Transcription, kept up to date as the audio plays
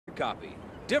microscopy.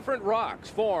 Different rocks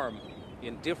form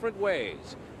in different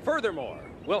ways. Furthermore,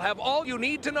 we'll have all you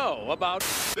need to know about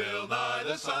Bill Nye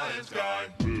the Science Guy.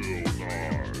 Bill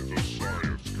Nye the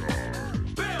Science Guy.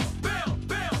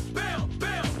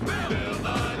 Bill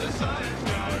Nye the Science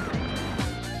Guy.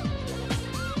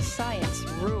 Science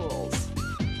rules.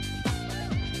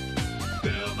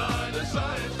 Bill Nye the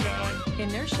Science Guy.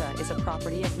 Inertia is a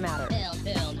property of matter.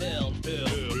 Bill Nye the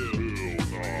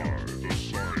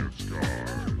Science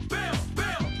Guy.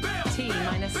 T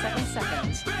minus 7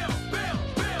 seconds.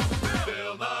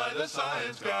 Bill Nye the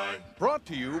Science Guy. Brought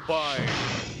to you by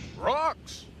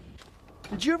rocks.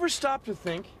 Did you ever stop to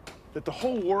think that the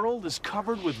whole world is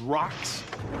covered with rocks?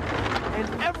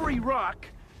 And every rock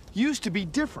used to be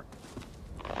different.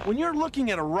 When you're looking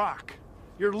at a rock,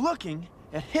 you're looking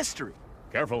at history.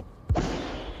 Careful.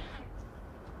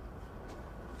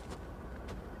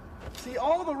 See,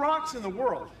 all the rocks in the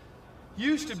world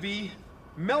used to be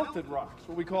melted rocks,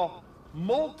 what we call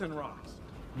molten rocks.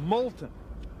 Molten.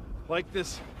 Like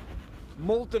this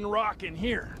molten rock in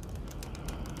here.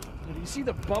 And do you see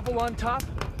the bubble on top?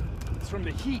 It's from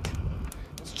the heat.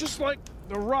 It's just like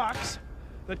the rocks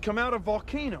that come out of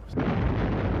volcanoes.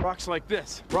 Rocks like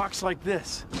this, rocks like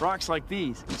this, rocks like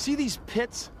these. See these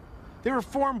pits? They were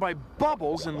formed by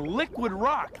bubbles in liquid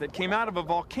rock that came out of a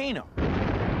volcano.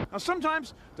 Now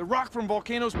sometimes the rock from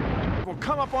volcanoes will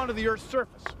come up onto the Earth's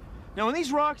surface. Now when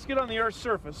these rocks get on the Earth's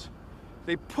surface,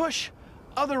 they push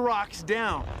other rocks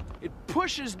down. It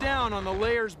pushes down on the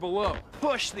layers below.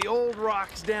 Push the old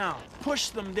rocks down. Push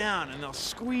them down and they'll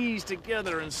squeeze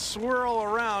together and swirl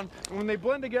around. And when they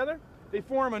blend together, they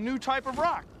form a new type of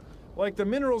rock, like the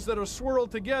minerals that are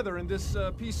swirled together in this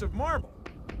piece of marble.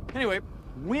 Anyway,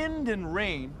 wind and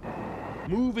rain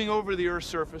moving over the Earth's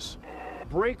surface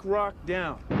break rock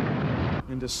down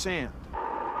into sand.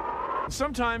 And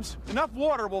sometimes enough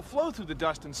water will flow through the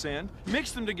dust and sand,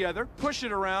 mix them together, push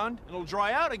it around, and it'll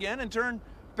dry out again and turn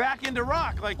back into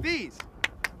rock like these.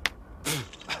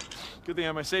 Good thing I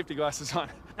have my safety glasses on.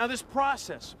 Now this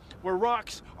process where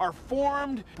rocks are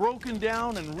formed, broken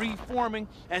down, and reforming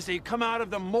as they come out of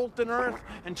the molten earth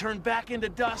and turn back into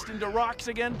dust, into rocks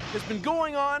again, has been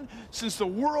going on since the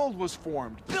world was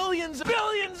formed. Billions of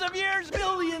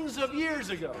years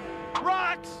ago.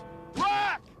 Rocks!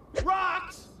 Rock!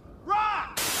 Rocks!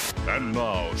 Rocks! And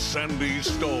now, Sandy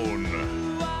Stone.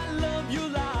 I love you,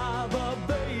 lava,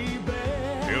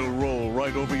 baby. He'll roll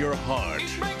right over your heart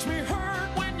It makes me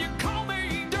hurt when you call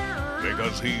me dirt.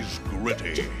 because he's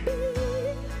gritty.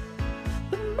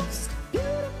 The most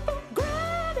beautiful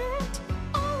granite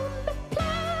on the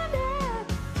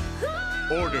planet.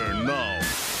 Order now.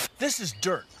 This is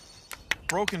dirt,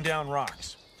 broken down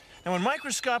rocks. And when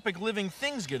microscopic living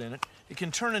things get in it, it can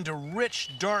turn into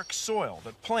rich, dark soil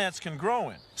that plants can grow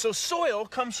in. So soil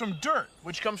comes from dirt,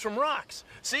 which comes from rocks.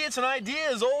 See, it's an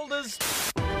idea as old as...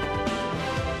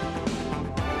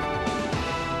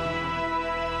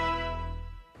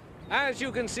 As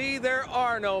you can see, there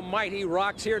are no mighty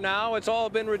rocks here now. It's all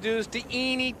been reduced to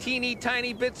eeny, teeny,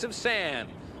 tiny bits of sand,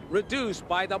 reduced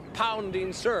by the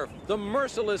pounding surf, the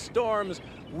merciless storms,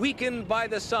 weakened by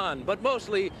the sun, but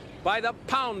mostly by the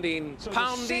pounding, So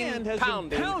pounding, the sand has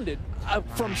pounding. been pounded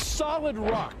from solid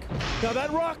rock. Now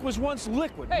that rock was once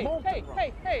liquid, molten rock.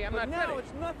 Hey, I'm But not now finished.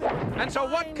 it's nothing. And so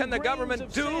what Fine can the grains government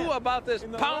of do sand. about this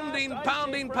In the pounding, last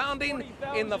pounding, ice age, pounding?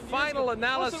 40,000 In the years final ago.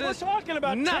 analysis, Listen, we're talking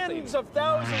about nothing. tens of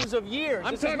thousands of years.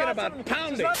 I'm This is talking not about something- this is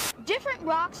pounding. not- Different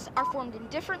rocks are formed in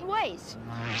different ways.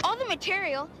 All the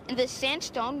material in this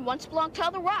sandstone once belonged to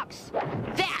other rocks.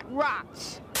 That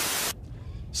rocks.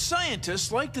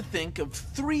 Scientists like to think of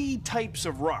 3 types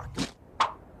of rock.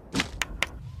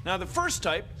 Now, the first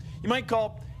type you might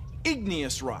call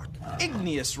igneous rock.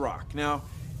 Igneous rock. Now,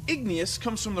 igneous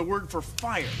comes from the word for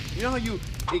fire. You know how you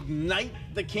ignite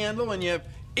the candle and you have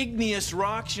igneous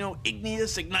rocks? You know,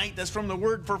 igneous, ignite, that's from the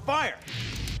word for fire.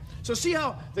 So see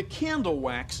how the candle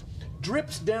wax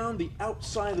drips down the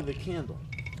outside of the candle?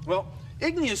 Well,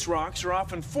 igneous rocks are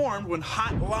often formed when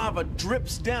hot lava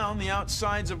drips down the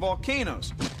outsides of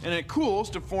volcanoes, and it cools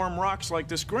to form rocks like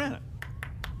this granite.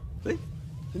 See?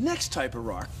 The next type of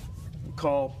rock we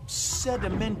call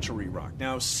sedimentary rock.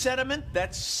 Now, sediment,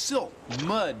 that's silt,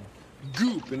 mud,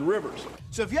 goop in rivers.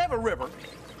 So if you have a river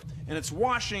and it's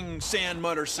washing sand,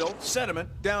 mud, or silt, sediment,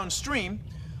 downstream,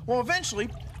 well, eventually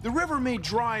the river may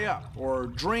dry up or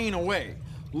drain away,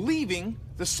 leaving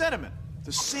the sediment,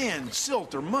 the sand,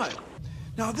 silt, or mud.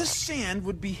 Now, this sand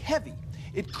would be heavy.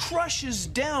 It crushes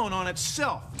down on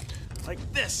itself, like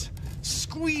this,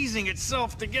 squeezing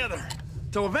itself together.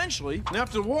 Till eventually,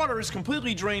 after the water is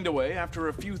completely drained away, after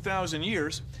a few thousand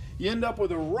years, you end up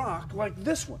with a rock like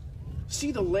this one.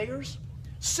 See the layers?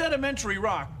 Sedimentary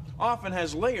rock often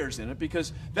has layers in it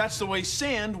because that's the way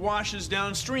sand washes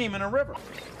downstream in a river.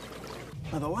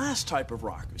 Now, the last type of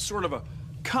rock is sort of a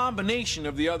combination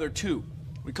of the other two.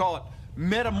 We call it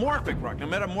metamorphic rock. Now,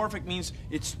 metamorphic means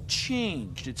it's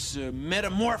changed, it's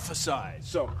metamorphosized.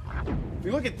 So, if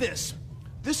you look at this,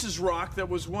 this is rock that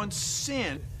was once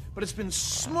sand, but it's been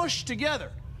smushed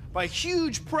together by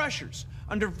huge pressures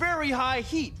under very high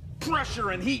heat. Pressure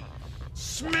and heat,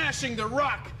 smashing the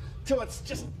rock till it's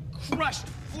just crushed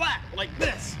flat like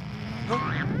this.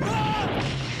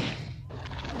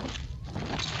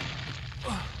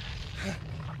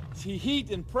 See,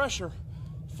 heat and pressure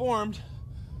formed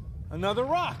another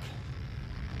rock.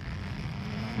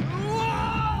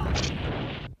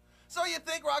 So you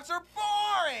think rocks are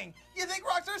boring? You think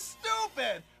rocks are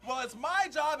stupid? Well, it's my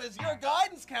job as your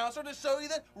guidance counselor to show you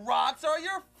that rocks are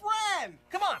your friend.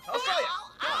 Come on, I'll show you.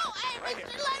 Oh, hey, Right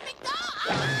mister, here. let me go.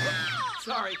 Oh.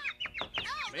 Sorry.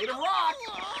 Made of rock.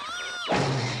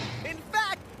 In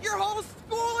fact, your whole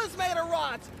school is made of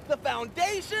rocks. The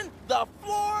foundation, the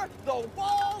floor, the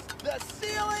walls, the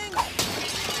ceiling.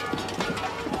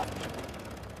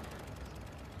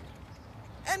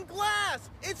 And glass.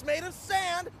 It's made of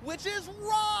sand, which is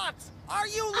rocks. Are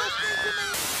you listening to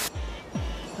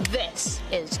me? This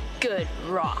is good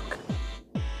rock.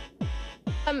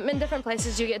 In different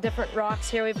places you get different rocks.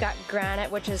 Here we've got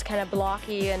granite, which is kind of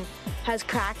blocky and has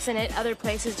cracks in it. Other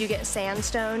places you get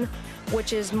sandstone,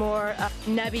 which is more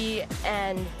nubby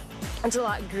and it's a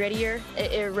lot grittier.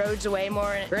 It erodes away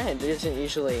more. Granite doesn't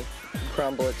usually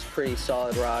crumble. It's pretty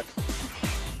solid rock.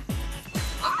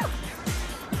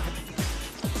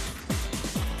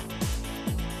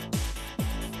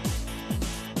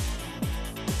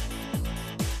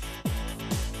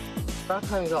 Rock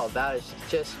climbing is all about is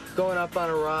just going up on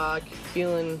a rock,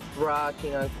 feeling rock,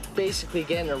 you know, basically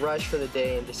getting a rush for the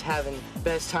day and just having the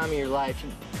best time of your life.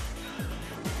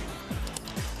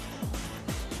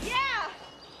 Yeah!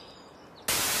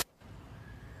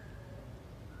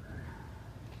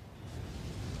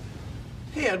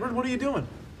 Hey, Edward, what are you doing?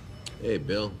 Hey,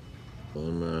 Bill.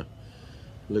 I'm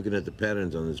looking at the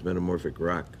patterns on this metamorphic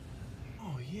rock.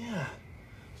 Oh, yeah.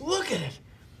 Look at it.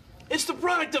 It's the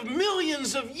product of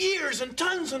millions of years and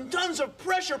tons of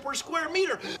pressure per square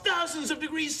meter, thousands of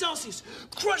degrees Celsius,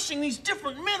 crushing these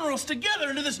different minerals together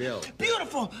into this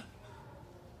beautiful...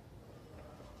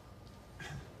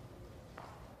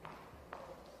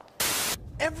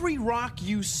 Every rock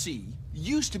you see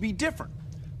used to be different.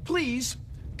 Please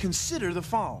consider the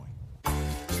following.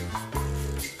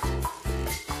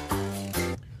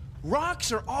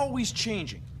 Rocks are always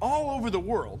changing, all over the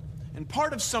world, and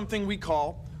part of something we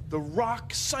call the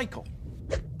rock cycle.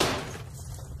 Now,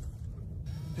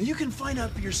 you can find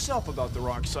out for yourself about the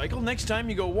rock cycle next time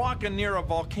you go walking near a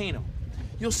volcano.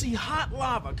 You'll see hot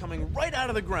lava coming right out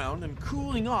of the ground and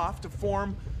cooling off to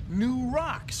form new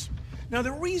rocks. Now,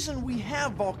 the reason we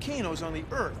have volcanoes on the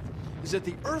Earth is that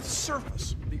the Earth's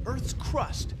surface, the Earth's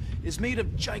crust, is made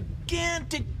of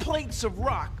gigantic plates of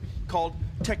rock called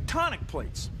tectonic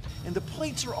plates. And the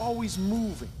plates are always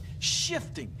moving,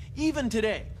 shifting, even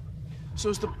today. So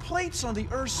as the plates on the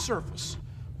Earth's surface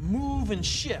move and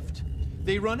shift,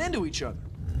 they run into each other.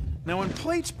 Now, when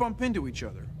plates bump into each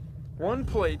other, one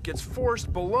plate gets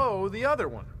forced below the other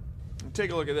one. And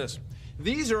take a look at this.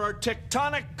 These are our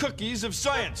tectonic cookies of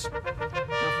science. Now,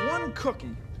 if one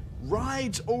cookie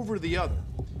rides over the other,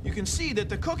 you can see that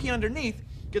the cookie underneath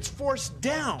gets forced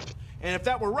down. And if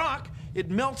that were rock, it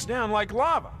melts down like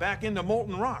lava back into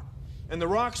molten rock. And the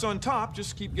rocks on top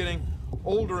just keep getting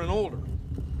older and older.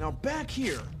 Now, back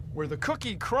here, where the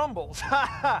cookie crumbles,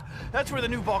 that's where the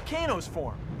new volcanoes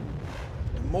form.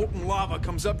 The molten lava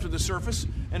comes up to the surface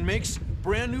and makes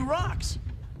brand new rocks.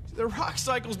 The rock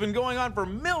cycle's been going on for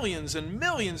millions and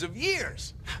millions of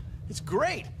years. It's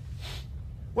great.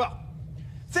 Well,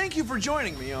 thank you for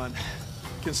joining me on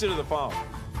Consider the Following.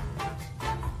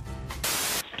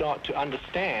 Start to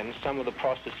understand some of the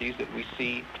processes that we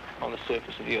see on the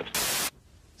surface of the Earth.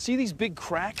 See these big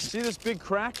cracks? See this big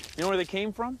crack? You know where they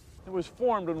came from? It was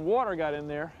formed when water got in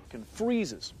there and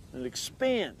freezes, and it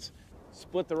expands,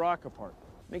 split the rock apart,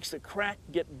 makes the crack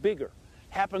get bigger.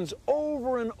 Happens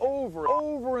over and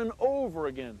over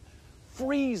again,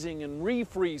 freezing and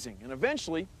refreezing, and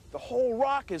eventually the whole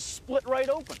rock is split right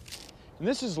open. And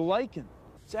this is lichen.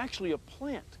 It's actually a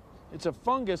plant. It's a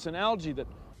fungus and algae that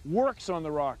works on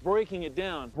the rock, breaking it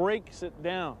down, breaks it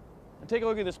down. And take a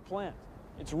look at this plant.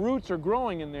 Its roots are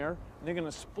growing in there, and they're going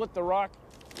to split the rock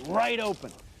right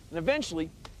open. And eventually,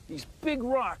 these big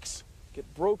rocks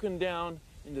get broken down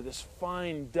into this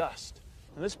fine dust.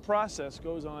 And this process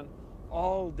goes on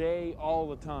all day, all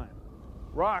the time.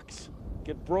 Rocks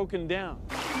get broken down.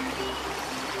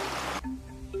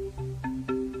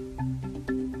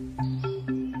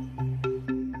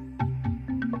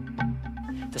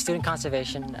 The Student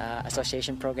Conservation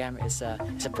Association program is a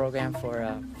program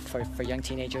for young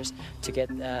teenagers to get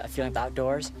a feeling of the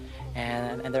outdoors,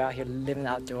 and they're out here living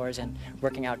outdoors and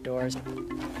working outdoors.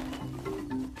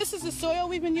 This is the soil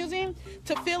we've been using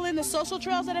to fill in the social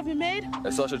trails that have been made.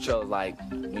 A social trail is like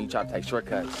when you try to take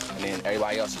shortcuts and then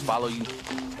everybody else just follow you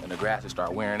and the grass will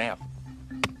start wearing out.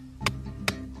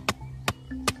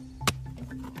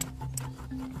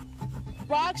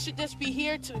 Rocks should just be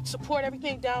here to support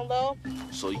everything down low.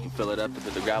 So you can fill it up to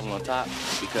put the gravel on top,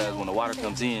 because when the water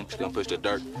comes in, it's gonna push the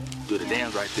dirt through the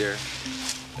dams right there.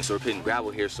 And so we're putting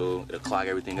gravel here so it'll clog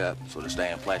everything up so it'll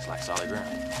stay in place like solid ground.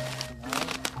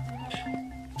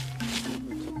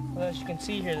 Well, as you can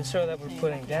see here, the soil that we're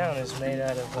putting down is made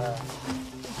out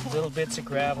of little bits of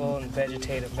gravel and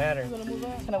vegetative matter.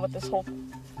 Kind of what this whole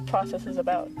process is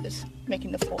about, is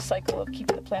making the full cycle of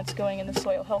keeping the plants going and the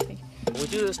soil healthy. We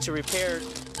do this to repair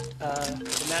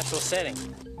the natural setting.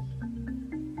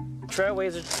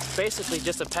 Trailways are basically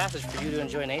just a passage for you to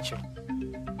enjoy nature.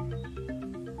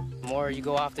 The more you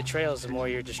go off the trails, the more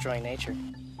you're destroying nature.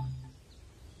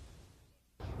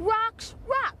 Rocks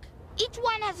rock. Each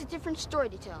one has a different story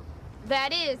to tell.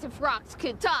 That is, if rocks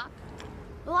could talk.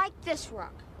 Like this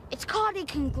rock. It's called a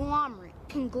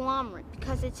conglomerate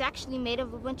because it's actually made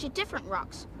of a bunch of different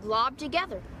rocks globbed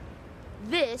together.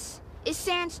 This is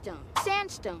sandstone.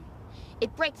 Sandstone.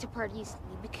 It breaks apart easily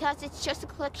because it's just a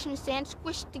collection of sand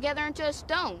squished together into a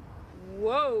stone.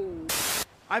 Whoa.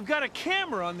 I've got a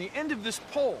camera on the end of this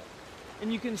pole,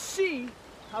 and you can see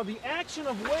how the action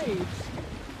of waves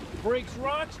breaks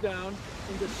rocks down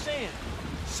into sand.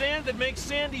 Sand that makes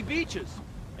sandy beaches,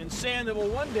 and sand that will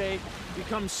one day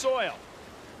become soil.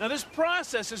 Now, this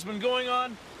process has been going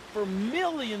on for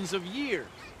millions of years,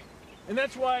 and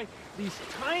that's why these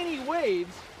tiny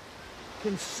waves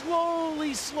can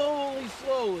slowly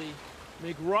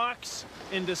make rocks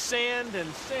into sand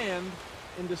and sand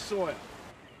into soil.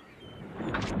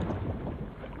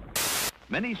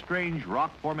 Many strange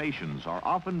rock formations are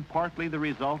often partly the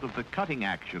result of the cutting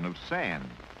action of sand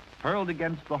hurled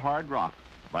against the hard rock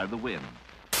by the wind.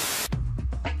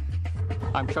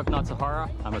 I'm Chuck Natsahara.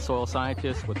 I'm a soil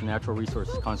scientist with the Natural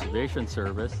Resources Conservation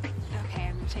Service. Okay,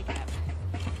 I'm gonna take it up.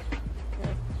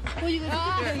 Well, you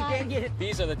can't get it.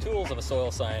 These are the tools of a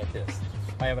soil scientist.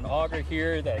 I have an auger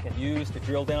here that I can use to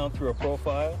drill down through a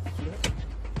profile.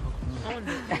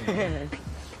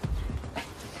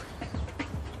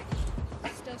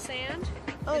 Still sand?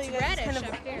 Oh, it's you got reddish kind of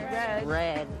up here.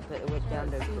 Red, but it went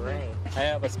down to gray. I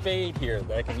have a spade here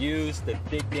that I can use to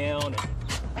dig down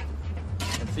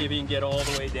and see if you can get all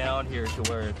the way down here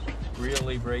to where it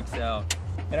really breaks out.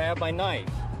 And I have my knife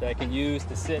that I can use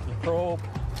to sit and probe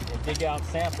and dig out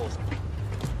samples.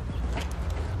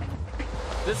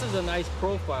 This is a nice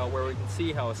profile where we can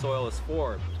see how a soil is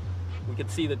formed. We can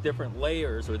see the different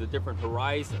layers or the different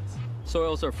horizons.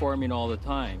 Soils are forming all the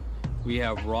time. We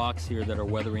have rocks here that are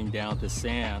weathering down to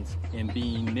sands and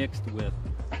being mixed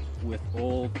with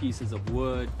old pieces of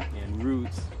wood and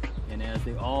roots. And as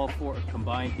they all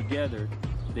combine together,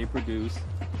 they produce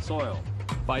soil.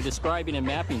 By describing and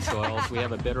mapping soils, we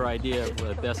have a better idea of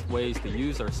the best ways to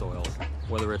use our soils,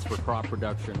 whether it's for crop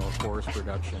production or forest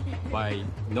production. By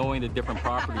knowing the different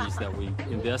properties that we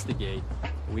investigate,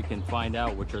 we can find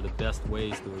out which are the best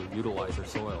ways to utilize our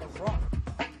soils.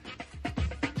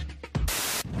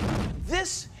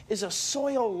 This is a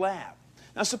soil lab.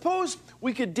 Now, suppose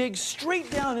we could dig straight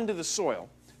down into the soil,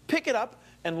 pick it up,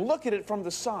 and look at it from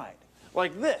the side,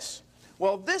 like this.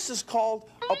 Well, this is called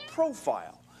a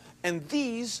profile, and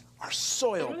these are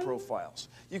soil profiles.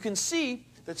 You can see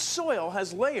that soil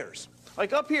has layers.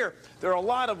 Like up here, there are a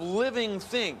lot of living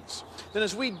things. Then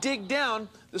as we dig down,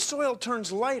 the soil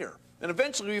turns lighter, and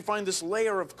eventually we find this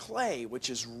layer of clay, which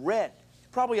is red.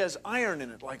 Probably has iron in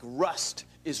it, like rust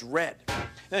is red.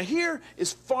 Now here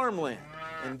is farmland,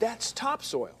 and that's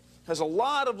topsoil. Has a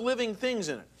lot of living things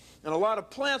in it, and a lot of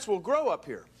plants will grow up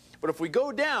here. But if we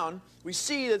go down, we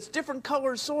see that it's different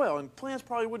colored soil, and plants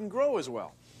probably wouldn't grow as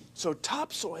well. So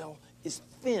topsoil is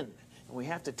thin, and we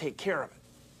have to take care of it.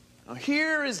 Now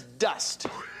here is dust,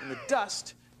 and the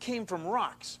dust came from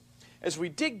rocks. As we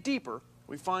dig deeper,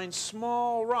 we find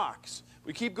small rocks.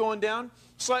 We keep going down,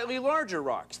 slightly larger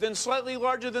rocks, then slightly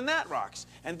larger than that rocks,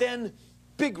 and then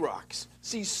big rocks.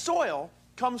 See, soil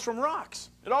comes from rocks.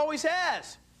 It always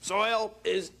has. Soil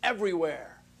is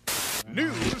everywhere.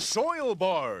 New soil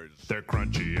bars. They're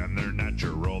crunchy and they're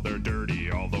natural. They're dirty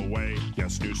all the way.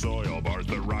 Yes, new soil bars.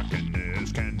 The rockin'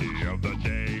 is candy of the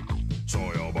day.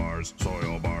 Soil bars,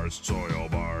 soil bars, soil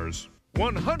bars.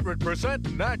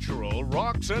 100% natural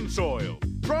rocks and soil.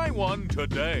 Try one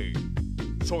today.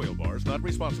 Soil bars not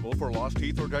responsible for lost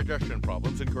teeth or digestion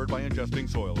problems incurred by ingesting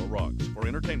soil or rocks. For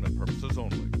entertainment purposes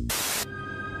only.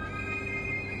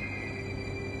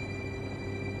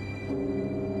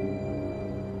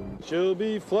 She'll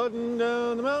be flooding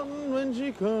down the mountain when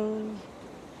she comes.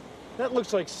 That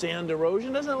looks like sand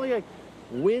erosion. Doesn't it look like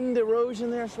wind erosion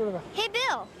there? Sort of a... Hey,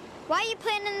 Bill, why are you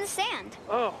playing in the sand?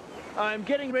 Oh, I'm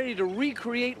getting ready to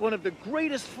recreate one of the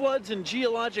greatest floods in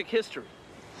geologic history.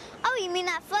 Oh, you mean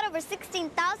that flood over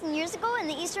 16,000 years ago in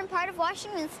the eastern part of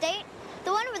Washington State?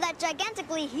 The one where that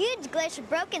gigantically huge glacier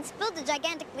broke and spilled a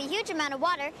gigantically huge amount of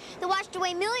water that washed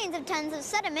away millions of tons of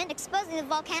sediment, exposing the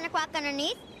volcanic rock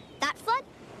underneath? That flood?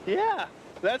 Yeah,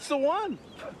 that's the one.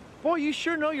 Boy, you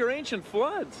sure know your ancient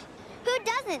floods. Who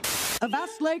doesn't? A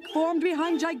vast lake formed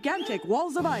behind gigantic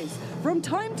walls of ice. From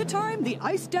time to time, the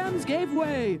ice dams gave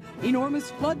way. Enormous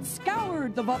floods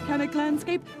scoured the volcanic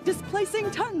landscape,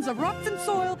 displacing tons of rocks and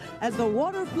soil as the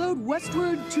water flowed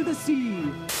westward to the sea.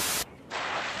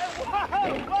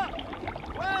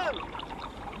 Whoa!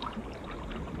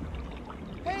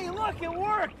 Hey, look, it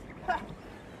worked!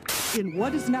 In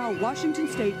what is now Washington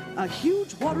State, a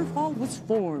huge waterfall was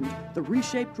formed. The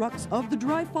reshaped rocks of the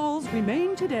dry falls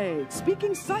remain today,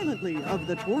 speaking silently of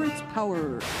the torrent's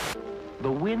power.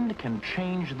 The wind can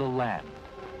change the land.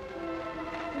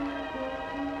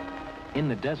 In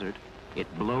the desert, it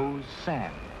blows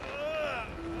sand,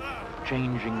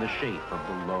 changing the shape of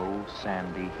the low,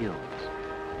 sandy hills.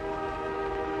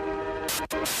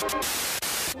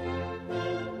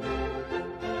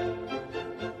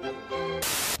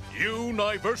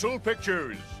 Universal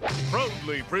Pictures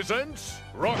proudly presents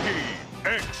Rocky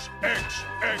XXXVII.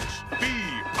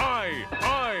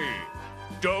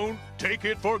 Don't take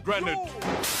it for granted.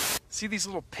 See these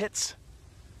little pits?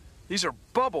 These are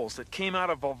bubbles that came out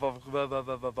of a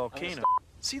volcano.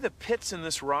 See the pits in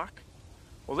this rock?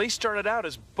 Well, they started out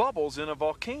as bubbles in a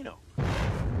volcano.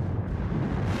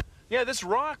 Yeah, this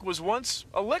rock was once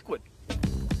a liquid.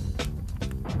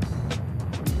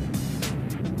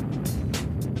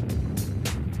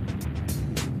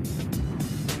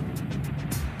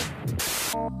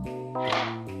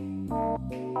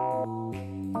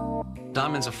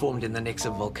 Diamonds are formed in the necks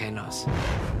of volcanoes.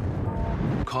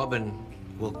 Carbon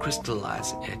will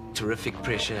crystallize at terrific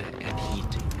pressure and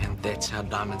heat, and that's how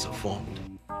diamonds are formed.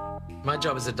 My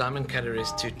job as a diamond cutter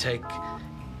is to take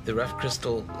the rough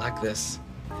crystal like this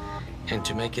and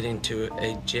to make it into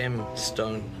a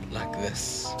gemstone like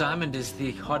this. Diamond is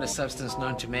the hardest substance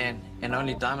known to man, and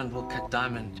only diamond will cut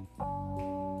diamond.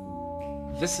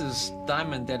 This is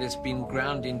diamond that has been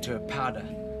ground into a powder.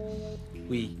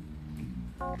 We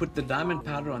put the diamond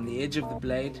powder on the edge of the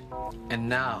blade, and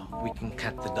now we can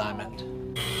cut the diamond.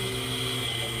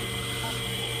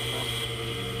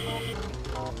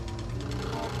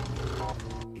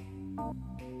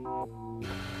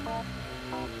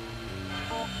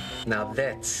 Now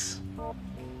that's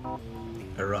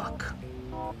a rock.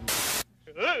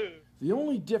 The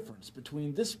only difference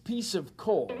between this piece of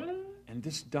coal and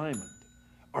this diamond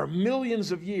are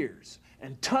millions of years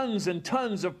and tons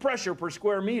of pressure per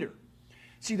square meter.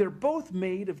 See, they're both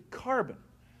made of carbon.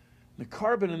 The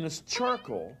carbon in this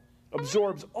charcoal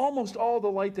absorbs almost all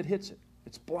the light that hits it.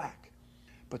 It's black.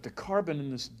 But the carbon in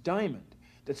this diamond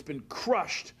that's been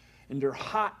crushed into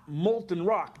hot, molten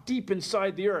rock deep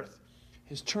inside the earth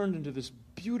has turned into this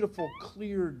beautiful,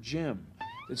 clear gem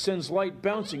that sends light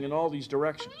bouncing in all these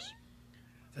directions.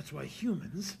 That's why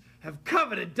humans have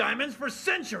coveted diamonds for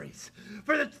centuries,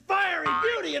 for its fiery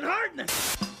beauty and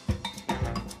hardness.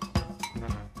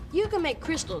 You can make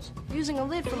crystals using a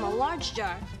lid from a large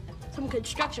jar, some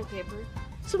construction paper,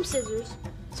 some scissors,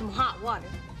 some hot water,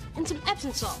 and some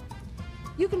Epsom salt.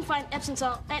 You can find Epsom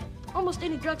salt at almost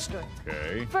any drugstore.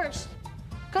 Okay. First,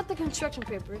 cut the construction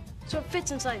paper so it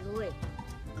fits inside the lid.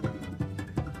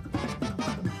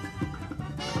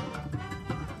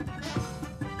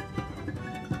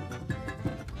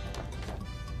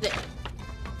 There.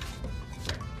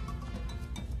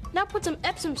 Now put some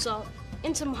Epsom salt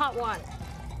in some hot water.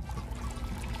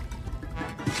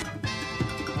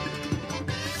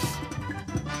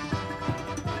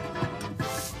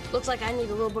 Looks like I need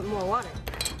a little bit more water.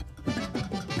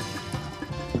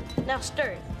 Now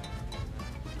stir it.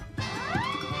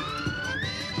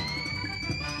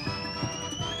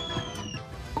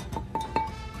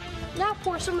 Now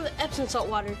pour some of the Epsom salt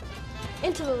water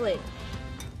into the lid.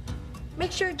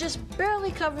 Make sure it just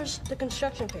barely covers the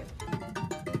construction paper.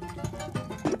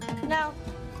 Now,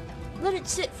 let it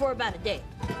sit for about a day.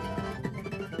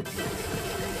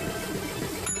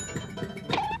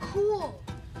 Cool.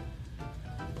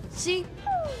 See?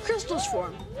 crystals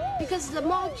form because the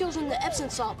molecules in the Epsom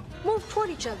salt move toward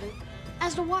each other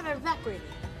as the water evaporated.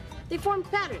 They form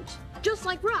patterns, just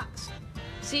like rocks.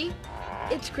 See?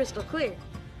 It's crystal clear.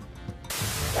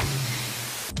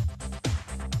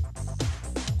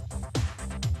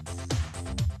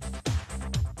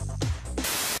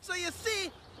 So you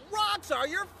see, rocks are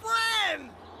your friend!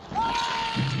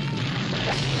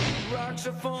 Rocks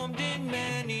are formed in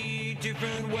many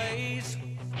different ways.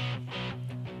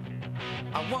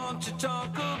 I want to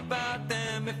talk about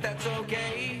them if that's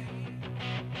okay.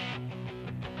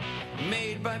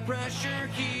 Made by pressure,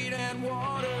 heat, and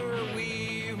water,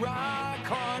 we rock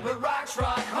hard, but rocks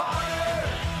rock harder.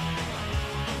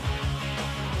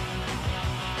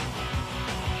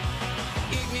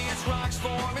 Igneous rocks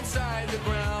form inside the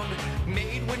ground,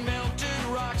 made when melted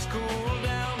rocks cool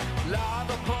down.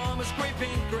 Lava, pumice,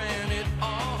 scraping granite,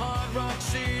 all hard rocks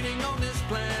sitting on this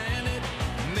planet.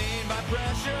 Made by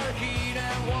pressure, heat,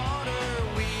 and water,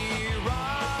 we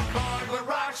rock hard, but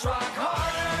rocks rock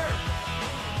harder.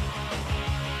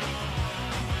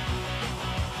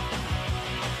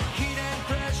 Heat and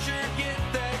pressure get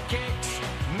the kicks,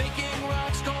 making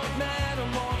rocks cold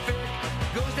metamorphic.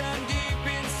 Goes down deep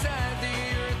inside the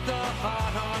earth, a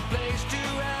hot, hard place to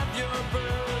have your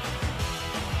birth.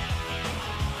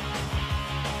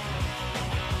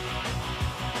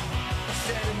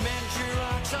 Sedimentary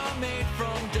rocks are made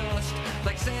from dust,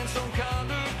 like sandstone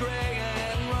colored gray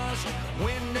and rust.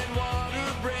 Wind and water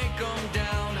break them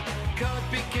down, cut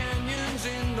big canyons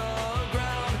in the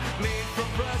ground. Made from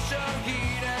pressure,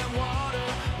 heat, and water,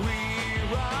 we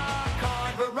rock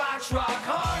hard, but rocks rock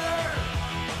harder.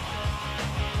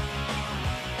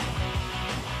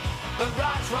 But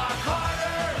rocks rock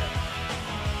harder.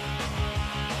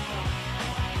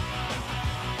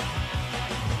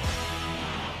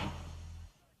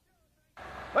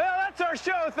 Well, that's our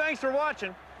show. Thanks for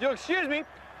watching. You'll excuse me,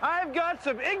 I've got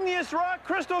some igneous rock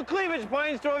crystal cleavage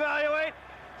planes to evaluate.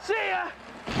 See ya!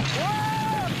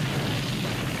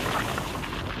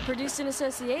 Produced in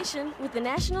association with the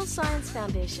National Science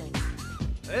Foundation.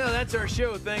 Well, that's our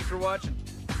show. Thanks for watching.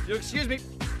 You'll excuse me,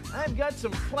 I've got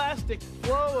some plastic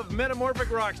flow of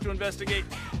metamorphic rocks to investigate.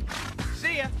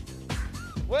 See ya!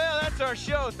 Well, that's our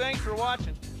show. Thanks for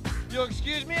watching. You'll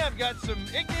excuse me, I've got some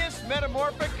igneous,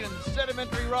 metamorphic, and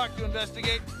sedimentary rock to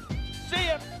investigate. See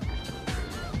ya!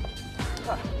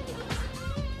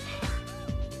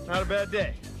 Not a bad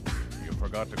day. You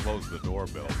forgot to close the door,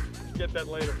 Bill. Get that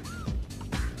later.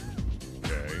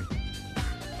 Okay.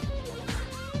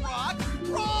 Rock!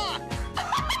 Rock!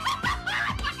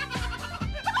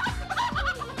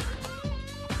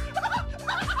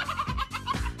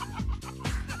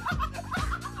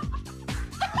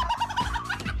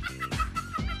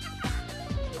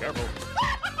 Careful.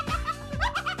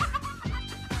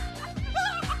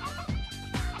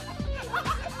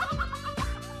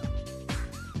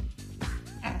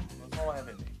 That's all I have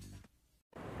in me.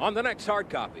 On the next hard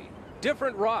copy,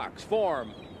 different rocks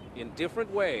form in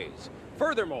different ways.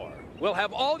 Furthermore, we'll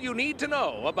have all you need to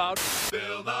know about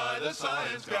Bill Nye the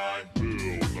Science Guy. Bill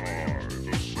Nye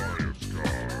the Science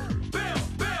Guy.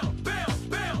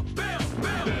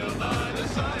 Bill Nye the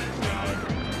Science Guy.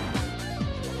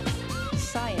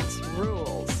 Science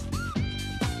rules.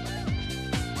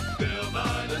 Bill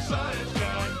Nye the Science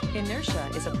Guy. Inertia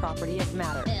is a property of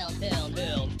matter. Bill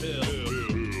Nye the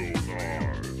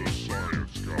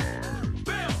Science Guy.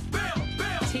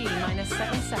 T minus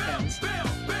 7 seconds.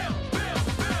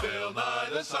 Bill Nye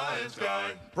the Science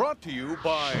Guy. Brought to you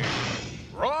by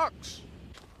rocks.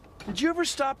 Did you ever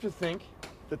stop to think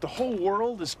that the whole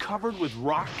world is covered with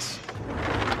rocks?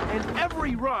 And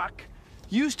every rock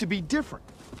used to be different.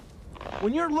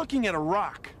 When you're looking at a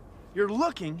rock, you're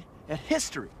looking at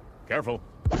history. Careful.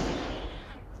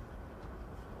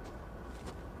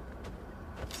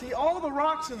 See, all the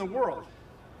rocks in the world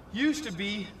used to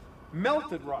be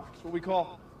melted rocks, what we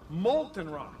call molten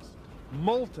rocks.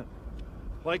 Molten.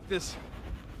 Like this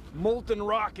molten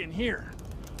rock in here.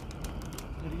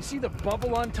 Do you see the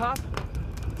bubble on top?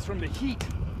 It's from the heat.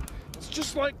 It's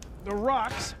just like the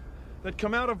rocks that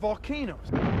come out of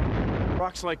volcanoes.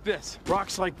 Rocks like this,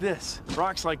 rocks like this,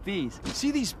 rocks like these.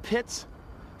 See these pits?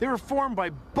 They were formed by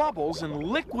bubbles in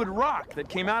liquid rock that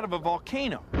came out of a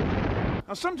volcano.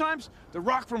 Now sometimes the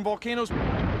rock from volcanoes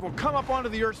will come up onto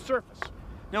the Earth's surface.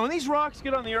 Now when these rocks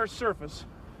get on the Earth's surface,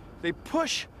 they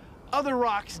push other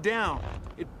rocks down.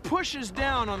 It pushes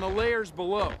down on the layers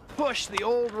below. Push the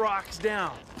old rocks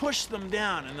down. Push them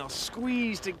down and they'll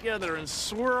squeeze together and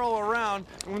swirl around.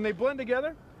 And when they blend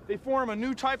together, they form a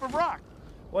new type of rock,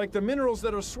 like the minerals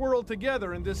that are swirled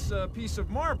together in this piece of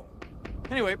marble.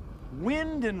 Anyway,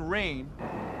 wind and rain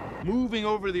moving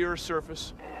over the Earth's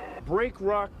surface break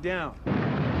rock down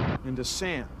into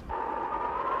sand.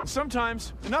 And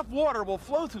sometimes enough water will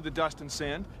flow through the dust and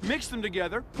sand, mix them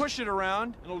together, push it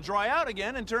around, and it'll dry out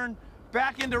again and turn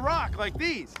back into rock like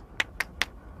these.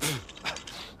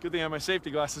 Good thing I have my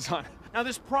safety glasses on. Now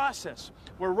this process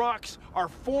where rocks are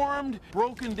formed,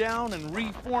 broken down, and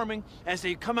reforming as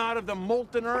they come out of the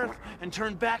molten earth and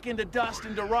turn back into dust,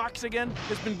 into rocks again,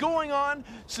 has been going on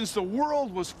since the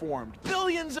world was formed.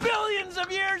 Billions of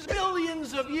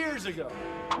years ago.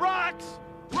 Rocks!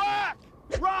 Rock!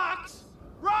 Rocks!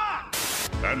 Rocks!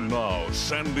 And now,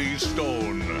 Sandy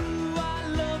Stone. I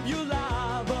love you,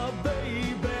 lava,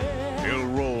 baby. He'll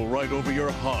roll right over your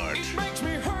heart. It makes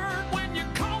me hurt when you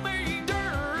call me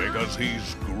dirt. Because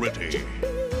he's gritty.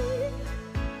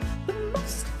 The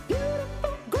most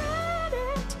beautiful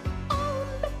granite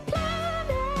on the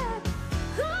planet.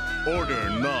 Order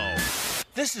now.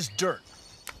 This is dirt,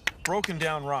 broken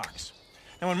down rocks.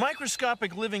 Now when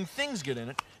microscopic living things get in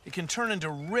it, it can turn into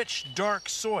rich, dark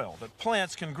soil that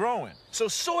plants can grow in. So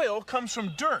soil comes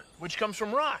from dirt, which comes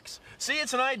from rocks. See,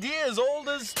 it's an idea as old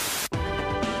as...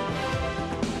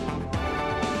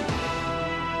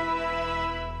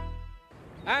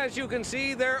 As you can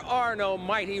see, there are no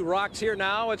mighty rocks here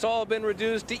now. It's all been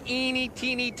reduced to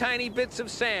teeny tiny bits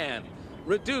of sand,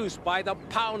 reduced by the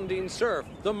pounding surf,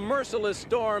 the merciless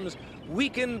storms,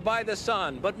 weakened by the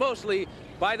sun, but mostly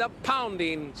by the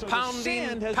pounding, So pounding, the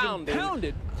sand has pounding. been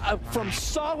pounded from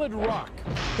solid rock.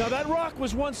 Now that rock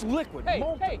was once liquid,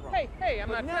 molten rock. Hey, I'm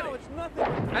But not now finished. it's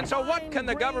nothing. And so what can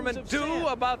the government do sand.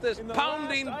 about this In the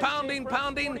pounding, last pounding, ice age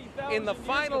pounding? from In the 40,000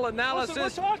 final years ago. analysis,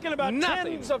 Listen, we're talking about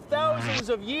nothing. tens of thousands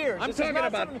of years. I'm This is talking not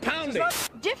about something- pounding. this is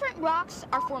not- Different rocks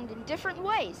are formed in different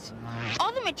ways.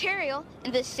 All the material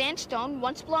in this sandstone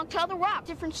once belonged to other rocks.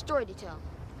 Different story to tell.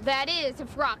 That is,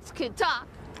 if rocks could talk.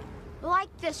 Like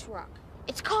this rock.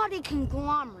 It's called a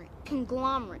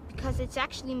conglomerate because it's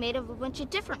actually made of a bunch of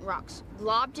different rocks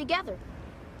globbed together.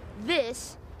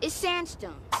 This is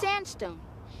sandstone.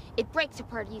 It breaks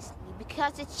apart easily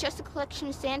because it's just a collection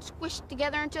of sand squished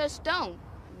together into a stone.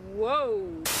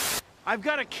 Whoa. I've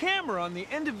got a camera on the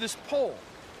end of this pole,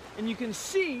 and you can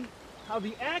see how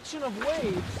the action of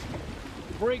waves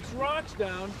breaks rocks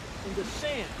down into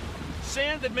sand.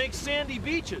 Sand that makes sandy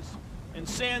beaches, and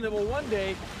sand that will one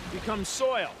day become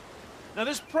soil. Now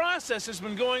this process has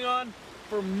been going on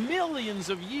for millions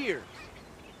of years.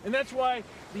 And that's why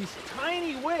these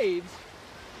tiny waves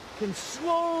can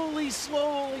slowly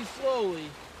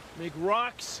make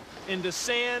rocks into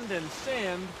sand and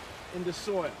sand into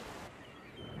soil.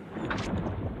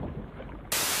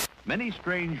 Many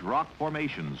strange rock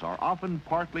formations are often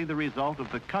partly the result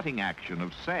of the cutting action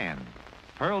of sand,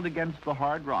 hurled against the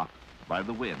hard rock by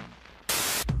the wind.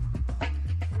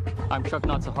 I'm Chuck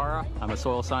Natsahara. I'm a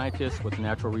soil scientist with the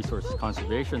Natural Resources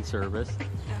Conservation Service.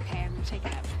 Okay, I'm gonna take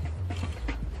it up.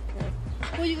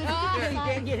 Well, you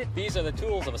can't get it. These are the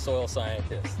tools of a soil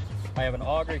scientist. I have an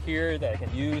auger here that I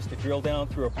can use to drill down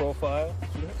through a profile.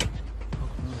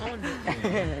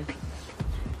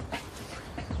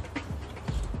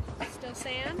 Still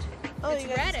sand? Oh, It's you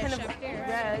guys reddish kind of up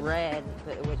here. red,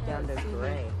 but it went down to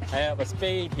gray. I have a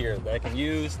spade here that I can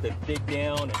use to dig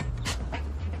down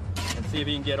and see if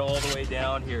you can get all the way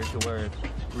down here to where it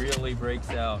really breaks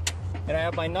out. And I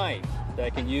have my knife that I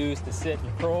can use to sit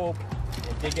and probe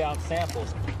and dig out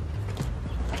samples.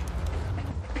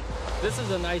 This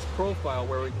is a nice profile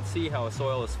where we can see how a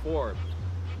soil is formed.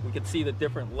 We can see the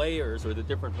different layers or the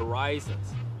different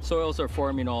horizons. Soils are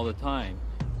forming all the time.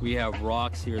 We have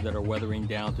rocks here that are weathering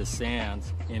down to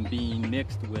sands and being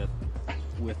mixed with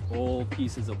old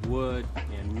pieces of wood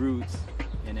and roots.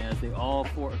 And as they all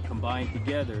combine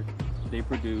together, they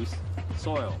produce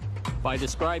soil. By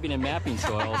describing and mapping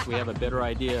soils, we have a better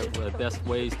idea of the best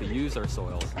ways to use our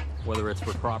soils, whether it's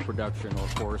for crop production or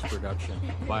forest production.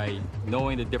 By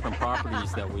knowing the different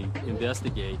properties that we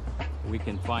investigate, we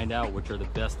can find out which are the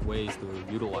best ways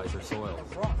to utilize our soils.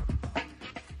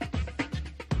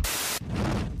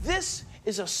 This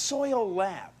is a soil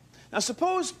lab. Now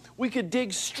suppose we could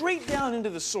dig straight down into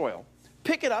the soil,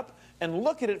 pick it up, and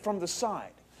look at it from the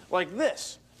side, like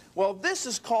this. Well, this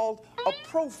is called a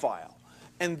profile,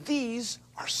 and these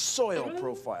are soil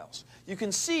profiles. You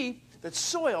can see that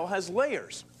soil has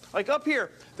layers. Like up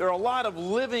here, there are a lot of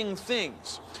living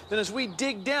things. Then as we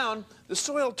dig down, the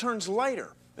soil turns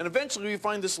lighter, and eventually we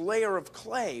find this layer of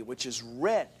clay, which is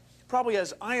red. Probably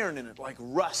has iron in it, like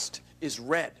rust is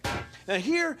red. Now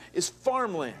here is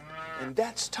farmland, and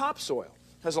that's topsoil.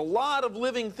 Has a lot of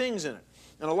living things in it,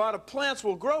 and a lot of plants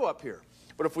will grow up here.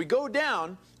 But if we go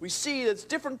down, we see that it's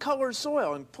different colored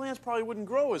soil, and plants probably wouldn't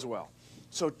grow as well.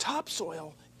 So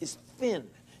topsoil is thin,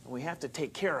 and we have to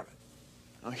take care of it.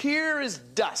 Now here is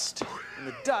dust, and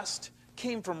the dust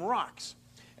came from rocks.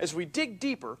 As we dig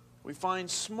deeper, we find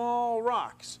small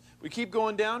rocks. We keep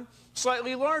going down,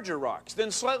 slightly larger rocks,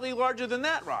 then slightly larger than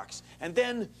that rocks, and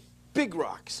then big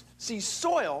rocks. See,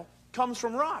 soil comes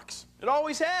from rocks. It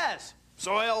always has.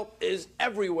 Soil is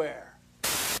everywhere.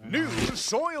 New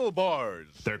soil bars.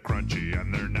 They're crunchy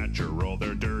and they're natural,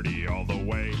 they're dirty all the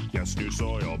way. Yes, new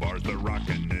soil bars, the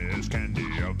rockin' is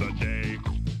candy of the day.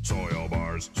 Soil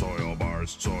bars, soil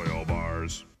bars, soil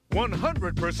bars.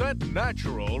 100%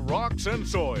 natural rocks and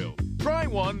soil. Try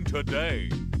one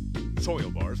today. Soil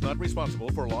bars not responsible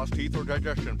for lost teeth or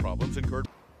digestion problems incurred.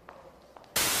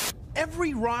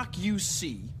 Every rock you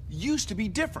see used to be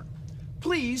different.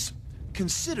 Please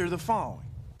consider the following.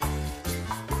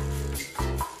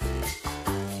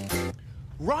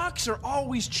 Rocks are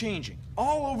always changing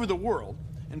all over the world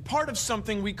and part of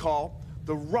something we call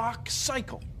the rock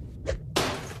cycle.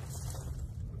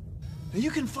 Now you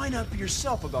can find out for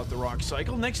yourself about the rock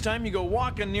cycle next time you go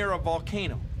walking near a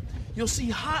volcano. You'll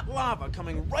see hot lava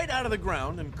coming right out of the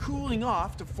ground and cooling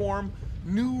off to form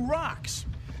new rocks.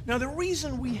 Now the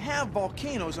reason we have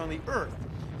volcanoes on the Earth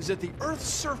is that the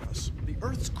Earth's surface, the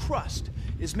Earth's crust,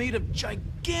 is made of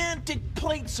gigantic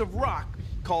plates of rock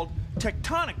called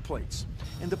tectonic plates.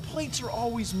 And the plates are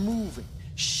always moving,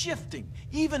 shifting,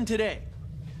 even today.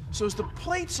 So as the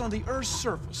plates on the Earth's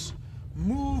surface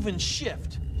move and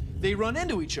shift, they run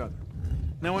into each other.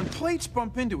 Now when plates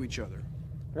bump into each other,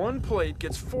 one plate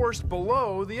gets forced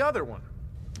below the other one.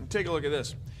 And take a look at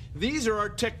this. These are our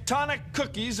tectonic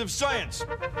cookies of science.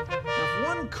 Now, if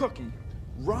one cookie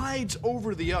rides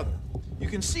over the other, you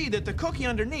can see that the cookie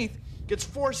underneath gets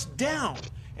forced down.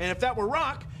 And if that were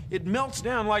rock, it melts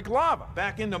down like lava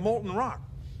back into molten rock.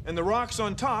 And the rocks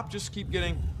on top just keep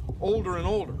getting older and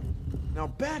older. Now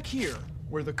back here,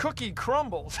 where the cookie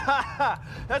crumbles,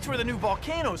 that's where the new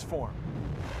volcanoes form.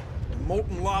 The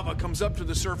molten lava comes up to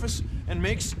the surface and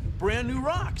makes brand new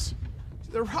rocks.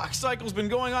 The rock cycle's been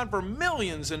going on for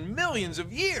millions and millions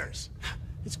of years.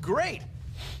 It's great.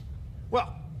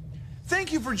 Well,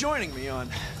 thank you for joining me on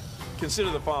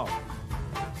Consider the Following.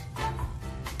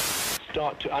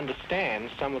 Start to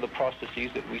understand some of the processes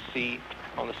that we see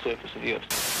on the surface of the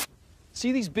Earth.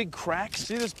 See these big cracks?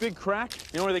 See this big crack?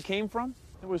 You know where they came from?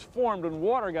 It was formed when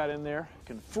water got in there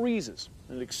and freezes,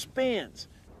 and it expands,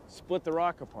 split the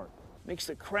rock apart, makes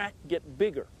the crack get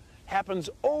bigger. Happens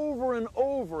over and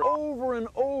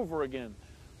over again,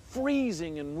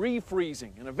 freezing and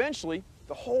refreezing, and eventually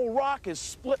the whole rock is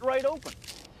split right open.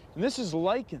 And this is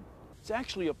lichen. It's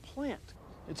actually a plant.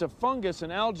 It's a fungus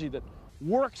and algae that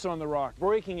works on the rock,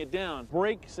 breaking it down,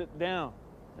 breaks it down.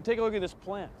 And take a look at this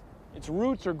plant. Its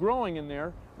roots are growing in there,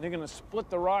 and they're going to split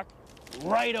the rock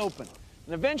right open.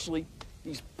 And eventually,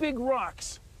 these big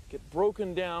rocks get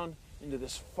broken down into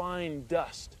this fine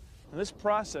dust. And this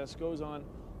process goes on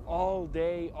all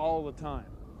day, all the time.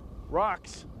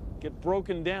 Rocks get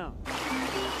broken down.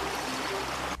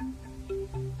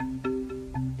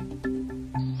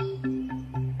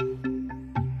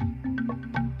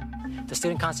 The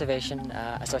Student Conservation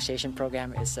Association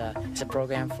program is a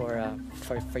program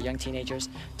for young teenagers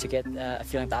to get a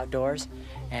feeling of the outdoors,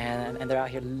 and they're out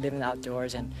here living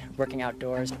outdoors and working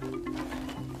outdoors.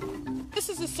 This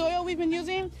is the soil we've been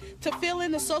using to fill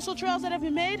in the social trails that have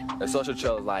been made. A social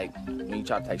trail is like when you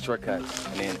try to take shortcuts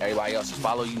and then everybody else just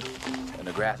follow you and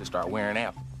the grass will start wearing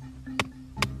out.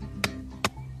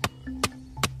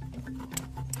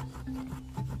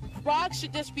 Rocks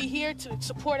should just be here to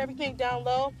support everything down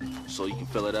low. So you can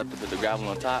fill it up to put the gravel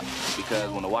on top, because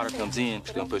when the water comes in,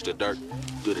 it's gonna push the dirt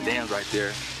through the dams right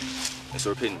there. And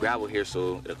so we're putting gravel here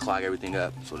so it'll clog everything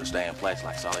up so it'll stay in place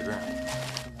like solid ground.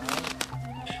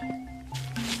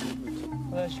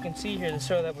 Well, as you can see here, the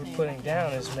soil that we're putting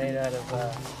down is made out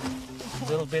of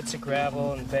little bits of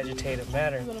gravel and vegetative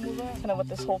matter. Kind of what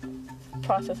this whole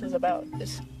process is about,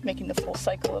 is making the full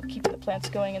cycle of keeping the plants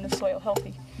going and the soil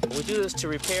healthy. We do this to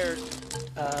repair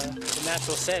the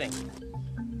natural setting.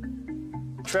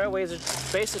 Trailways are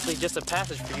basically just a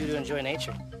passage for you to enjoy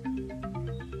nature.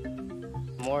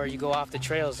 The more you go off the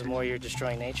trails, the more you're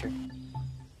destroying nature.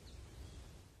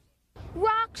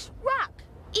 Rocks rock.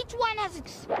 Each one has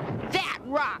that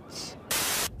rocks.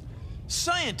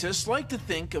 Scientists like to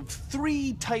think of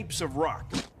 3 types of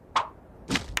rock.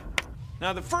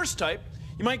 Now, the first type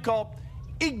you might call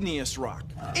igneous rock.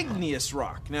 Igneous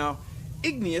rock. Now,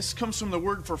 igneous comes from the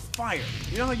word for fire.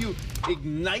 You know how you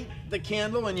ignite the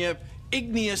candle and you have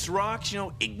igneous rocks? You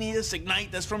know, igneous,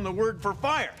 ignite, that's from the word for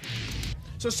fire.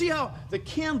 So see how the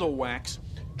candle wax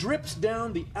drips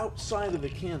down the outside of the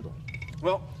candle?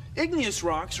 Well, Igneous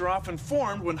rocks are often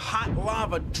formed when hot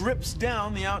lava drips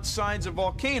down the outsides of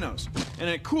volcanoes, and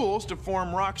it cools to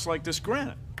form rocks like this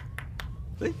granite.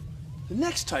 See? The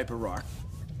next type of rock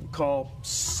we call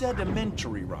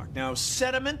sedimentary rock. Now,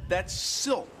 sediment, that's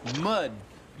silt, mud,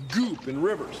 goop in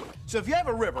rivers. So if you have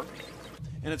a river,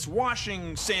 and it's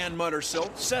washing sand, mud, or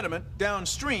silt, sediment,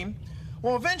 downstream,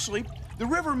 well, eventually, the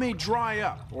river may dry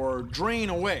up or drain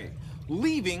away,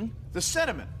 leaving the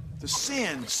sediment, the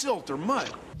sand, silt, or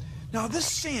mud. Now, this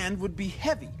sand would be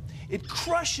heavy. It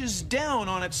crushes down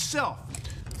on itself,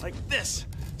 like this,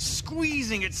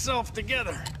 squeezing itself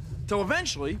together. Till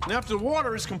eventually, after the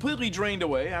water is completely drained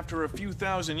away, after a few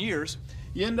thousand years,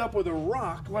 you end up with a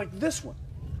rock like this one.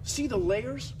 See the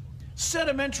layers?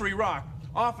 Sedimentary rock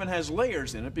often has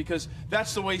layers in it because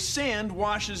that's the way sand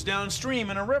washes downstream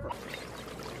in a river.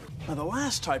 Now, the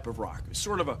last type of rock is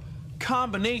sort of a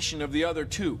combination of the other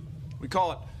two. We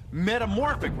call it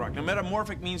metamorphic rock. Now,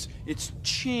 metamorphic means it's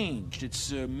changed,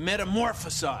 it's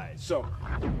metamorphosized. So,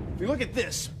 if you look at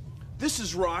this, this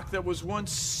is rock that was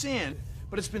once sand,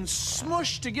 but it's been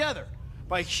smushed together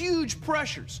by huge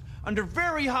pressures under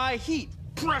very high heat.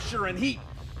 Pressure and heat,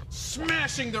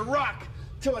 smashing the rock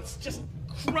till it's just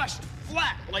crushed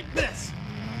flat like this.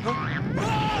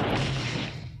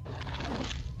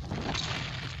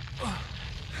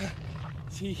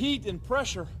 See, heat and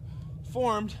pressure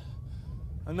formed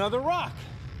another rock.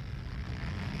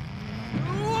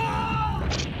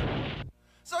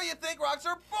 So you think rocks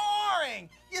are boring?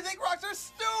 You think rocks are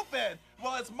stupid?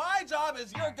 Well, it's my job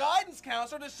as your guidance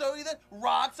counselor to show you that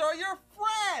rocks are your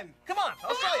friend. Come on,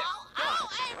 I'll show you. Ow,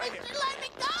 hey, Right mister, here. let me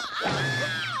go!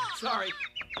 Ow! Sorry.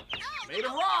 Made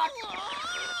of rock.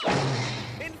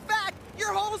 In fact,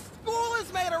 your whole school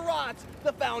is made of rocks.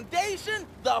 The foundation,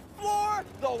 the floor,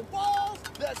 the walls,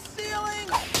 the ceiling.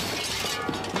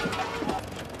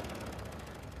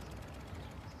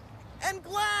 And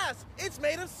glass. It's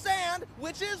made of sand,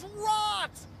 which is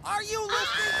rocks. Are you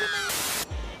listening to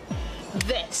me?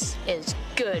 This is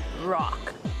good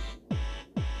rock.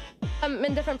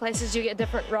 In different places you get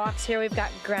different rocks. Here we've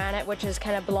got granite, which is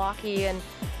kind of blocky and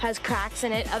has cracks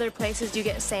in it. Other places you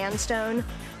get sandstone,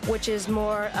 which is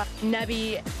more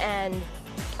nubby and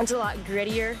it's a lot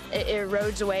grittier. It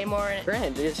erodes away more.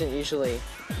 Granite doesn't usually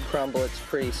crumble. It's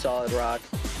pretty solid rock.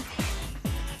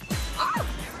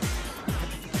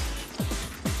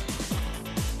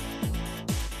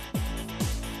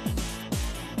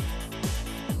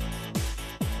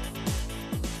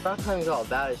 Rock climbing is all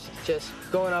about is just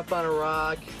going up on a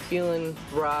rock, feeling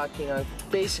rock, you know,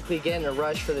 basically getting a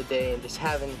rush for the day and just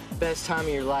having the best time of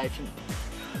your life.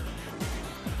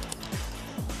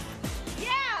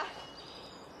 Yeah!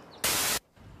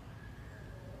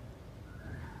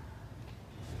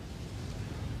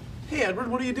 Hey, Edward,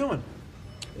 what are you doing?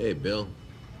 Hey, Bill.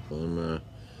 I'm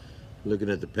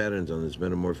looking at the patterns on this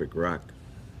metamorphic rock.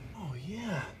 Oh,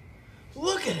 yeah.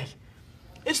 Look at it.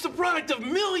 It's the product of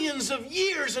millions of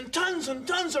years and tons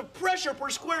of pressure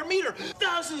per square meter,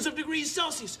 thousands of degrees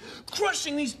Celsius,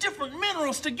 crushing these different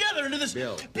minerals together into this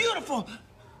beautiful...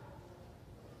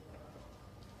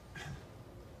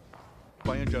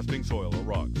 By ingesting soil or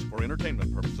rocks for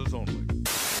entertainment purposes only.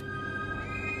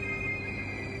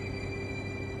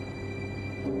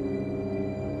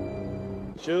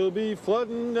 She'll be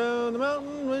flooding down the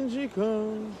mountain when she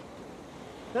comes.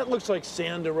 That looks like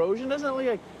sand erosion. Doesn't it look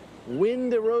like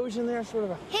wind erosion there, sort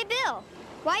of a... Hey, Bill,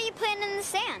 why are you playing in the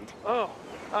sand? Oh,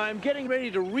 I'm getting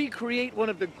ready to recreate one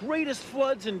of the greatest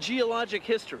floods in geologic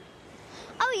history.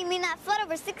 Oh, you mean that flood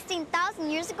over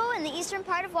 16,000 years ago in the eastern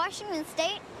part of Washington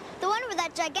State? The one where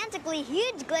that gigantically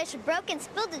huge glacier broke and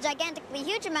spilled a gigantically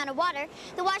huge amount of water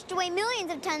that washed away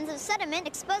millions of tons of sediment,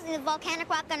 exposing the volcanic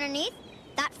rock underneath?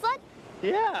 That flood?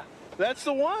 Yeah, that's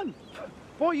the one.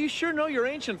 Boy, you sure know your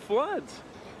ancient floods.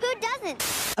 Who doesn't?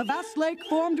 A vast lake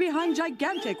formed behind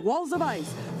gigantic walls of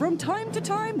ice. From time to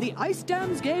time, the ice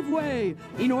dams gave way.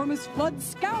 Enormous floods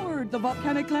scoured the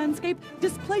volcanic landscape,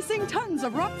 displacing tons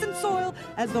of rocks and soil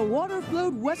as the water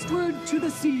flowed westward to the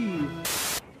sea.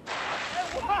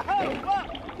 Whoa!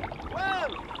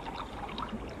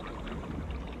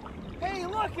 Hey,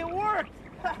 look, it worked!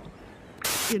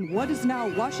 In what is now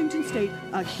Washington State,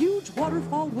 a huge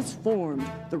waterfall was formed.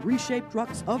 The reshaped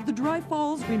rocks of the dry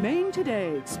falls remain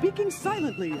today, speaking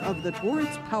silently of the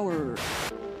torrent's power.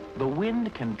 The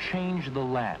wind can change the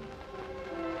land.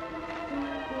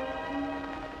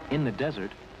 In the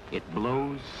desert, it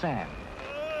blows sand,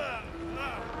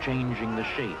 changing the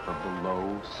shape of the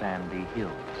low, sandy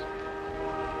hills.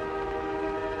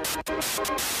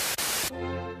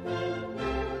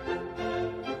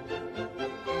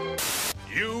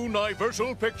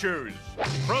 Universal Pictures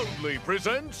proudly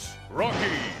presents Rocky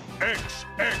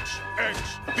XXXVII.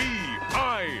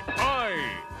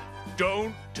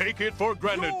 Don't take it for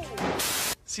granted.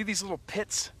 See these little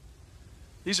pits?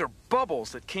 These are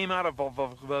bubbles that came out of a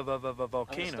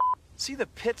volcano. See the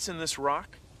pits in this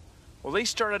rock? Well, they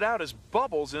started out as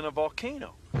bubbles in a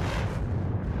volcano.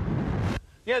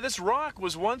 Yeah, this rock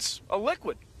was once a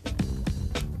liquid.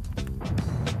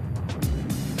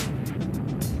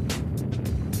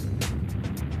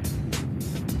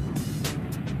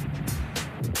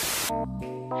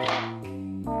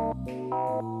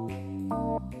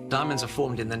 Diamonds are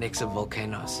formed in the necks of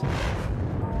volcanoes.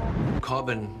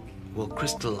 Carbon will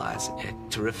crystallize at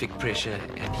terrific pressure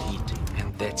and heat,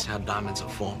 and that's how diamonds are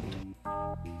formed.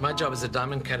 My job as a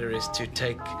diamond cutter is to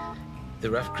take the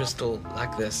rough crystal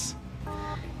like this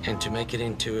and to make it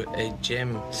into a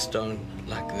gemstone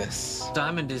like this.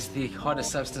 Diamond is the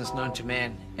hardest substance known to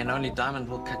man, and only diamond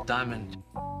will cut diamond.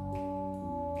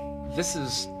 This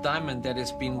is diamond that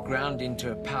has been ground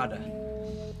into a powder.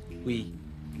 We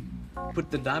put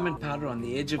the diamond powder on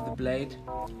the edge of the blade,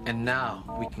 and now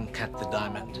we can cut the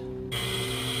diamond.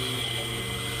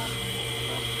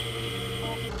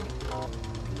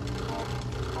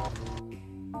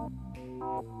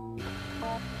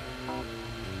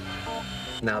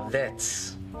 Now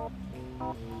that's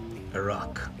a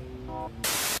rock.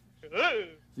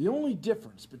 The only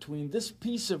difference between this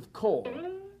piece of coal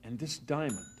and this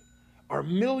diamond are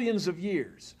millions of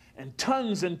years and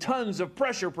tons of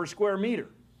pressure per square meter.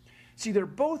 See, they're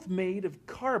both made of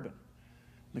carbon.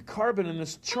 The carbon in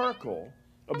this charcoal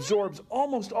absorbs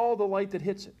almost all the light that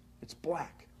hits it. It's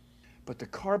black. But the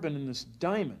carbon in this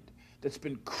diamond that's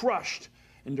been crushed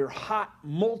into hot,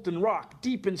 molten rock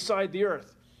deep inside the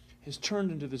earth has turned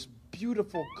into this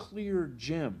beautiful, clear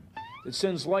gem that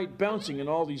sends light bouncing in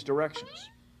all these directions.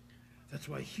 That's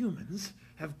why humans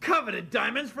have coveted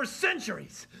diamonds for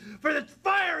centuries, for its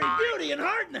fiery beauty and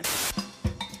hardness.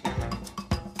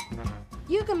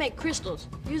 You can make crystals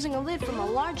using a lid from a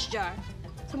large jar.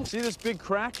 See this big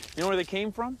crack? You know where they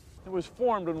came from? It was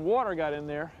formed when water got in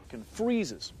there and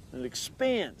freezes, and it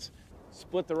expands,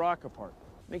 split the rock apart,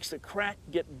 makes the crack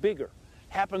get bigger.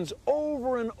 Happens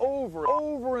over and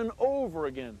over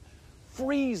again,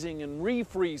 freezing and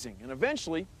refreezing, and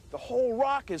eventually the whole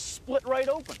rock is split right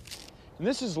open. And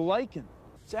this is lichen.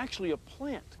 It's actually a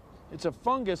plant. It's a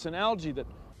fungus and algae that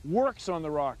works on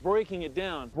the rock, breaking it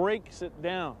down, breaks it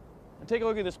down. And take a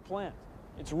look at this plant.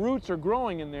 Its roots are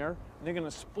growing in there, and they're going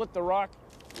to split the rock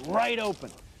right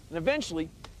open. And eventually,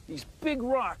 these big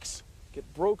rocks get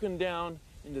broken down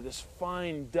into this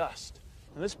fine dust.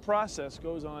 And this process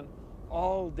goes on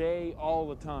all day, all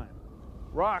the time.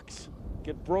 Rocks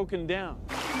get broken down.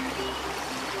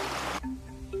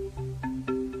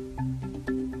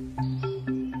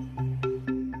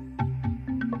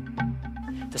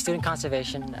 The Student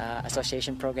Conservation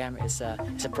Association program is a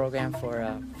program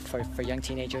for young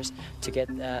teenagers to get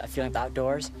a feeling of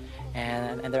outdoors,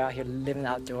 and they're out here living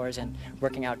outdoors and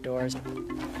working outdoors.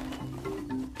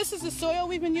 This is the soil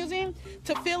we've been using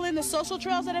to fill in the social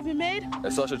trails that have been made. The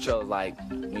social trail is like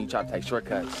when you try to take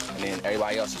shortcuts and then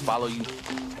everybody else just follow you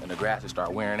and the grass will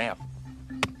start wearing out.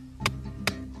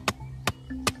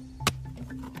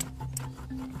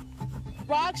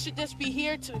 Rocks should just be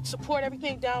here to support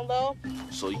everything down low.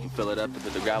 So you can fill it up to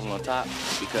put the gravel on top,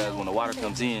 because when the water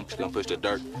comes in, it's gonna push the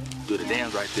dirt through the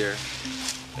dams right there.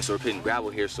 And so we're putting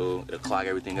gravel here so it'll clog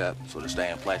everything up so it'll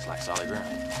stay in place like solid ground.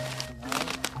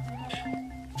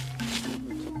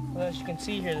 Well, as you can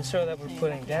see here, the soil that we're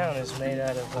putting down is made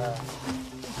out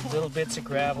of little bits of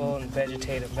gravel and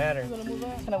vegetative matter.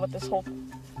 Kind of what this whole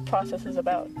process is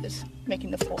about, is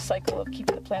making the full cycle of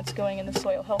keeping the plants going and the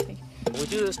soil healthy. We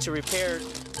do this to repair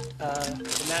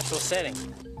the natural setting.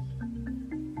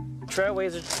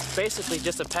 Trailways are basically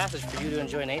just a passage for you to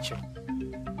enjoy nature.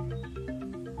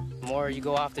 The more you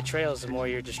go off the trails, the more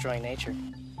you're destroying nature.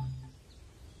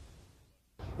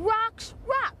 Rocks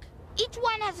rock. Each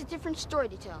one has a different story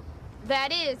to tell.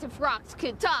 That is, if rocks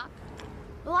could talk.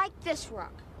 Like this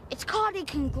rock. It's called a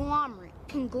conglomerate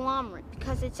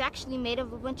because it's actually made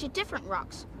of a bunch of different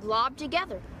rocks globbed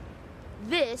together.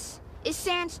 This is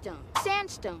sandstone.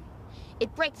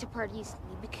 It breaks apart easily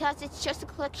because it's just a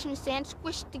collection of sand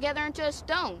squished together into a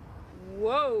stone.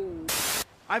 Whoa.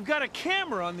 I've got a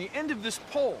camera on the end of this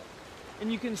pole,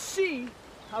 and you can see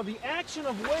how the action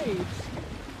of waves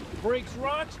breaks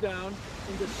rocks down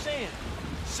into sand.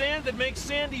 Sand that makes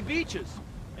sandy beaches,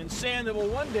 and sand that will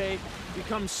one day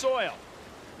become soil.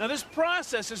 Now, this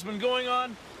process has been going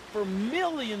on for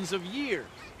millions of years,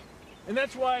 and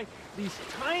that's why these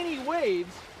tiny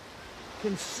waves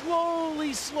can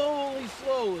slowly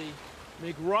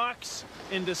make rocks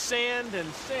into sand and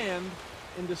sand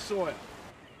into soil.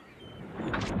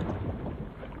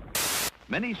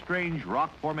 Many strange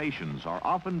rock formations are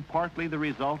often partly the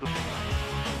result of...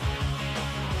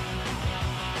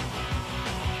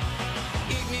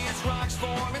 Igneous rocks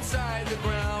form inside the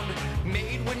ground,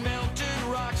 made when melted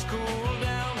rocks cool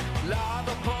down.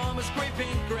 Lava, pumice,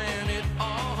 scraping granite,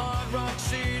 all hard rocks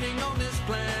sitting on this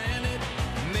planet.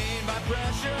 Made by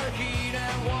pressure, heat,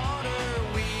 and water.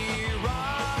 We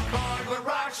rock hard, but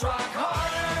rocks rock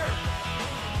harder.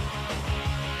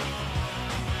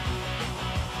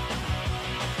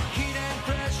 Heat and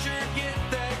pressure get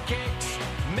their kicks,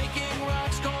 making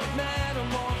rocks called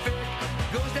metamorphic.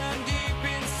 Goes down deep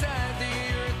inside the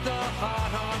earth, the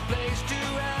hot, hard place to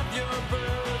have your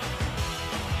birth.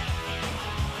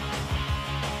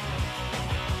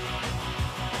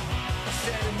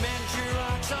 Sedimentary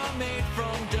rocks are made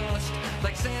from dust,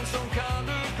 like sandstone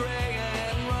colored gray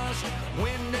and rust.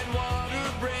 Wind and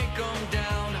water break them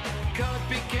down, cut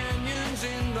big canyons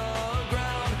in the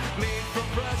ground. Made from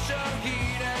pressure,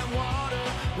 heat, and water.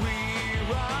 We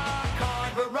rock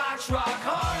hard, but rocks rock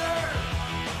harder.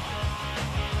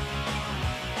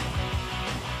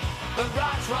 But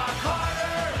rocks rock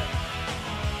harder.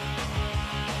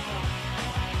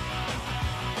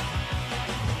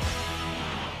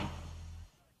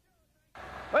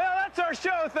 Well, that's our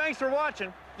show. Thanks for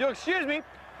watching. You'll excuse me,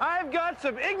 I've got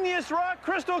some igneous rock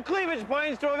crystal cleavage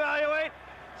planes to evaluate.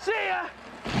 See ya!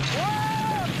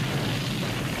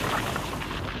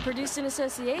 Produced in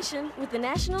association with the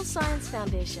National Science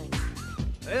Foundation.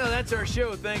 Well, that's our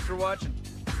show. Thanks for watching.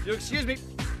 You'll excuse me,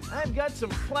 I've got some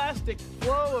plastic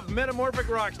flow of metamorphic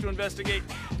rocks to investigate.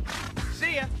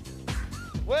 See ya!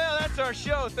 Well, that's our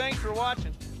show. Thanks for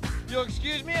watching. You'll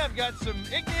excuse me, I've got some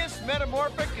igneous,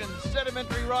 metamorphic, and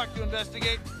sedimentary rock to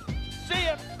investigate. See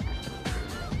ya!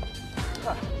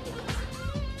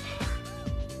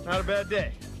 Not a bad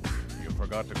day. You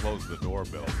forgot to close the door,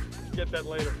 Bill. Get that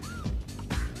later.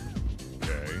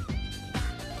 Okay.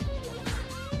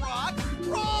 Rock!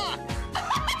 Rock!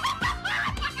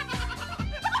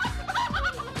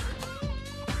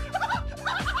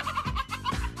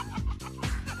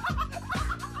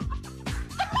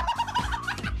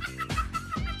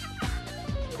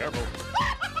 Careful.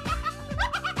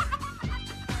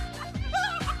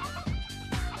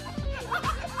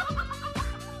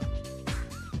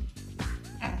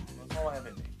 That's all I have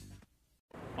in me.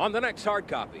 On the next hard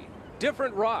copy,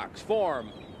 different rocks form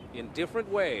in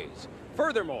different ways.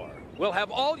 Furthermore, we'll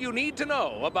have all you need to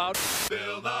know about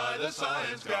Bill Nye the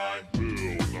Science Guy. Bill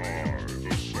Nye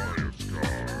the Science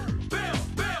Guy. Bill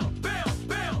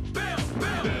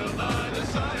Nye the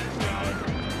Science Guy.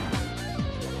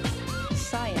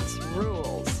 Science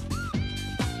rules.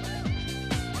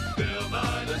 Bill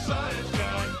Nye the Science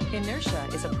Guy. Inertia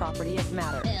is a property of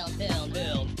matter. Bill Nye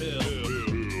the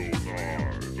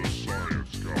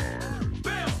Science Guy.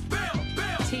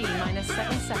 T minus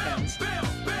 7 seconds. Bill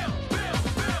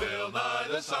Nye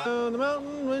the Science Guy. On the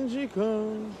mountain when she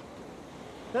comes.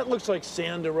 That looks like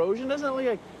sand erosion. Doesn't it look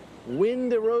like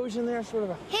wind erosion there? Sort of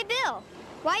a... Hey, Bill,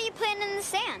 why are you playing in the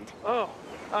sand? Oh,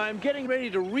 I'm getting ready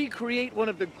to recreate one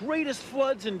of the greatest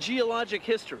floods in geologic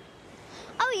history.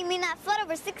 Oh, you mean that flood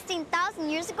over 16,000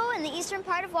 years ago in the eastern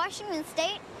part of Washington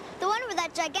State? The one where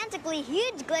that gigantically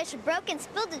huge glacier broke and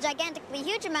spilled a gigantically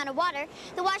huge amount of water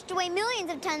that washed away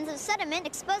millions of tons of sediment,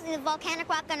 exposing the volcanic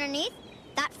rock underneath?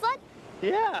 That flood?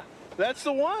 Yeah, that's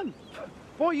the one.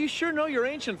 Boy, you sure know your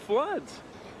ancient floods.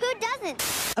 Who doesn't?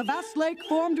 A vast lake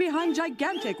formed behind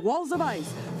gigantic walls of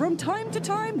ice. From time to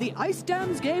time, the ice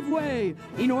dams gave way.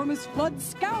 Enormous floods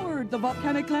scoured the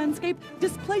volcanic landscape,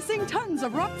 displacing tons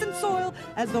of rocks and soil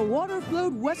as the water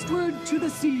flowed westward to the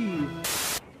sea.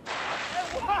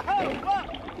 Whoa!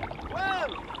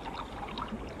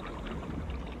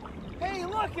 Hey,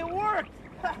 look, it worked!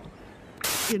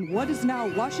 In what is now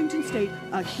Washington State,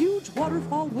 a huge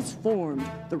waterfall was formed.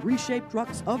 The reshaped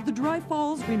rocks of the dry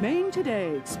falls remain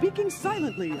today, speaking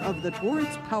silently of the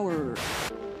torrent's power.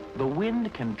 The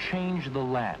wind can change the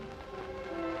land.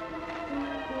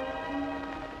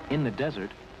 In the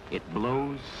desert, it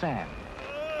blows sand,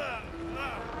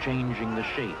 changing the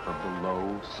shape of the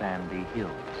low, sandy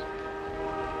hills.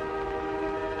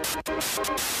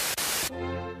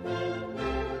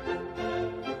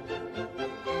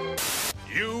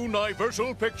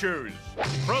 Universal Pictures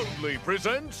proudly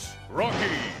presents Rocky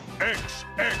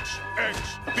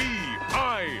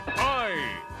XXXVII.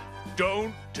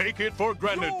 Don't take it for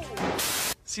granted.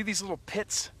 See these little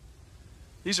pits?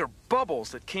 These are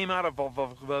bubbles that came out of a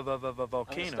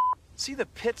volcano. See the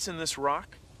pits in this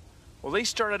rock? Well, they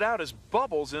started out as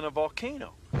bubbles in a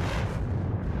volcano.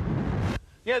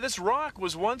 Yeah, this rock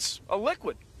was once a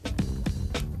liquid.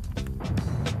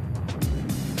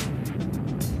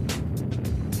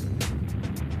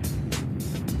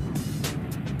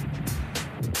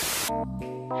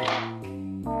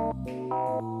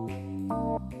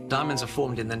 Diamonds are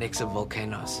formed in the necks of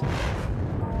volcanoes.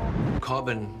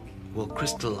 Carbon will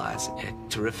crystallize at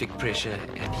terrific pressure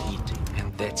and heat,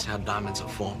 and that's how diamonds are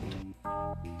formed.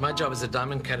 My job as a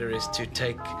diamond cutter is to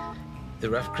take the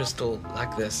rough crystal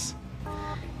like this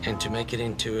and to make it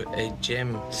into a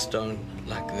gemstone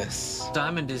like this.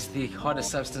 Diamond is the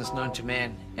hardest substance known to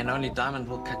man, and only diamond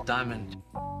will cut diamond.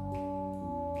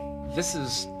 This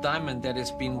is diamond that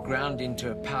has been ground into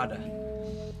a powder.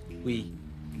 We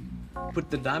put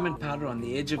the diamond powder on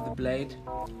the edge of the blade,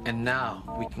 and now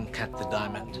we can cut the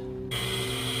diamond.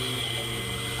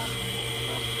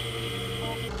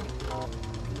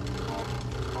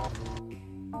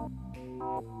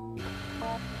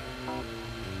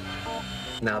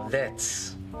 Now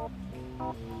that's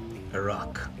a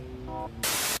rock.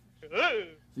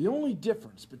 The only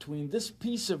difference between this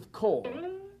piece of coal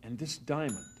and this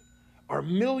diamond are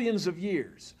millions of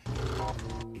years.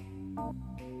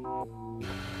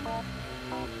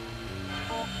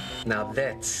 Now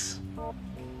that's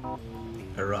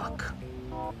a rock.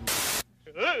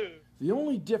 The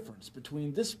only difference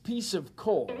between this piece of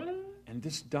coal and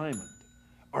this diamond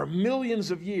are millions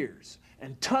of years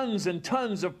and tons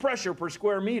of pressure per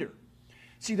square meter.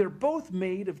 See, they're both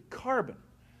made of carbon.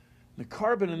 The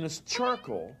carbon in this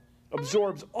charcoal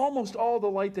absorbs almost all the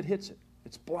light that hits it.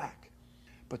 It's black.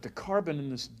 But the carbon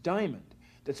in this diamond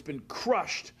that's been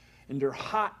crushed into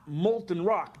hot, molten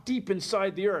rock deep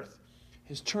inside the earth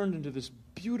has turned into this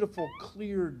beautiful,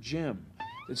 clear gem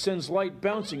that sends light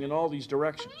bouncing in all these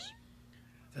directions.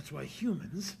 That's why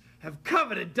humans have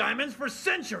coveted diamonds for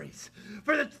centuries,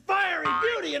 for its fiery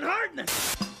beauty and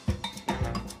hardness.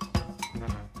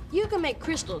 You can make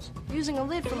crystals using a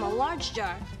lid from a large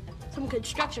jar, some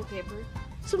construction paper,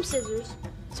 some scissors,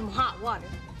 some hot water,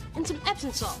 and some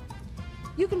Epsom salt.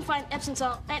 You can find Epsom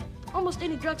salt at almost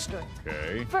any drugstore.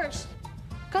 Okay. First,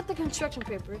 cut the construction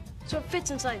paper so it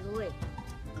fits inside the lid.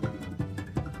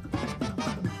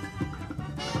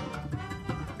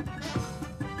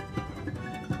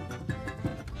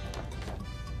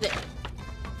 There.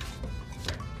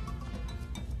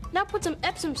 Now put some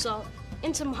Epsom salt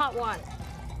in some hot water.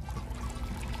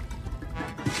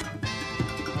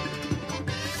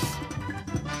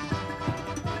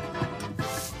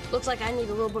 Looks like I need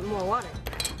a little bit more water.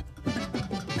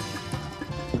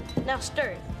 Now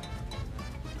stir it.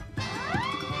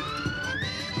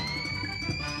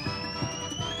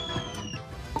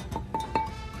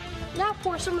 Now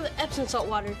pour some of the Epsom salt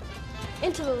water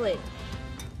into the lid.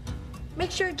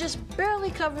 Make sure it just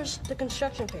barely covers the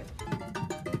construction paper.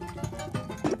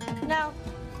 Now,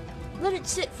 let it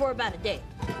sit for about a day.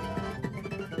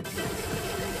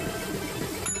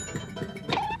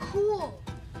 Cool.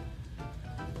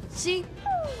 See,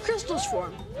 crystals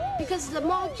form because the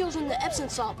molecules in the Epsom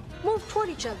salt move toward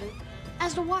each other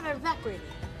as the water evaporated.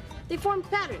 They form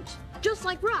patterns, just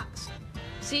like rocks.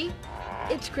 See?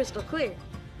 It's crystal clear.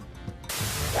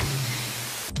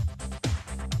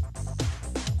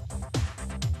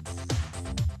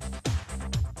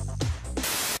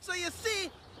 So you see,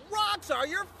 rocks are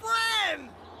your friend!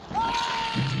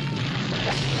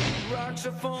 Rocks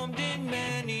are formed in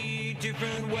many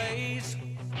different ways.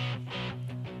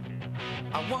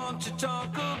 I want to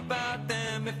talk about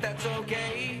them if that's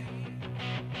okay.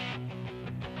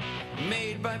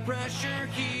 Made by pressure,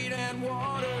 heat, and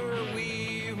water,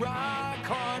 we rock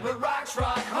hard, but rocks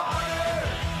rock harder.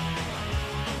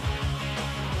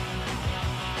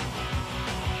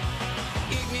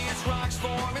 Igneous rocks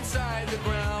form inside the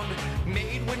ground,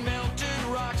 made when melted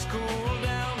rocks cool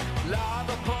down.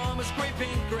 Lava, pumice,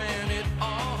 scraping granite,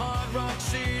 all hard rocks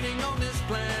sitting on this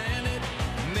planet.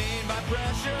 Made by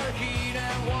pressure, heat,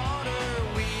 and water,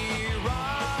 we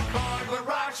rock hard, but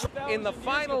rocks. In the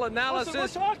final analysis, we're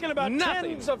talking about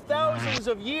nothing. tens of thousands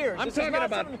of years. I'm talking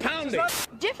about pounding.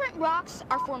 Different rocks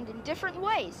are formed in different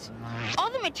ways. All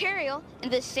the material in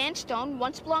this sandstone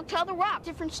once belonged to other rocks.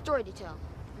 Different story to tell.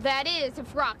 That is,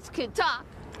 if rocks could talk.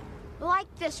 Like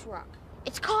this rock.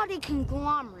 It's called a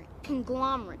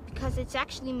conglomerate because it's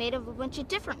actually made of a bunch of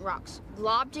different rocks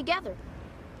globbed together.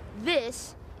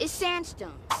 This is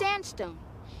sandstone.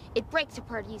 It breaks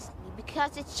apart easily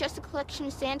because it's just a collection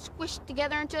of sand squished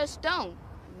together into a stone.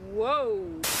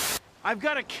 Whoa! I've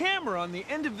got a camera on the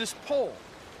end of this pole,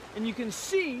 and you can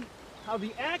see how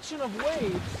the action of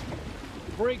waves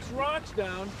breaks rocks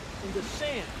down into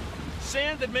sand.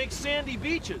 Sand that makes sandy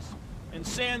beaches, and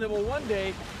sand that will one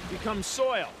day become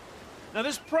soil. Now,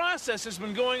 this process has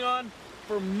been going on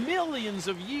for millions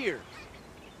of years,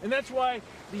 and that's why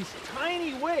these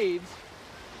tiny waves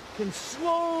can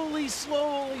slowly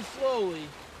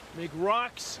make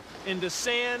rocks into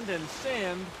sand and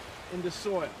sand into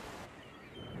soil.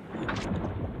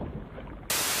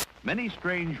 Many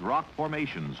strange rock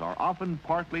formations are often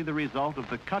partly the result of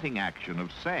the cutting action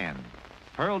of sand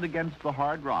hurled against the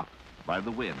hard rock by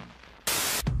the wind.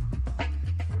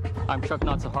 I'm Chuck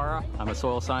Natsahara. I'm a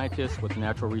soil scientist with the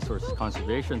Natural Resources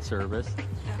Conservation Service.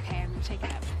 Okay, I'm gonna take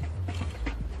it up.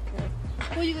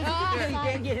 Well, you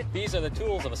can't get it. These are the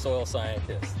tools of a soil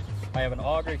scientist. I have an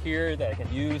auger here that I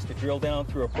can use to drill down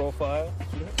through a profile.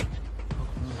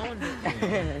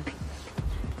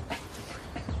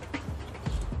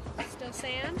 Still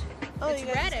sand? Oh, it's you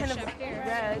got reddish kind of up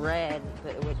here. red,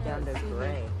 but it went down to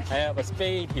gray. I have a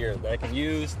spade here that I can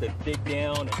use to dig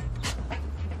down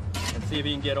and see if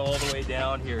you can get all the way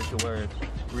down here to where it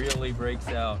really breaks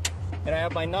out. And I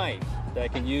have my knife that I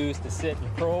can use to sit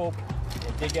and probe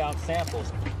and dig out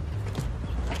samples.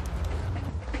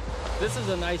 This is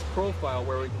a nice profile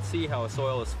where we can see how a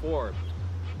soil is formed.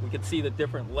 We can see the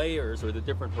different layers or the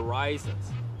different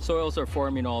horizons. Soils are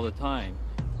forming all the time.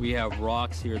 We have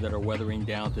rocks here that are weathering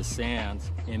down to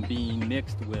sands and being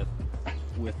mixed with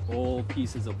old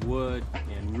pieces of wood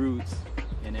and roots.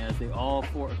 And as they all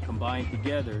combine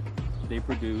together, they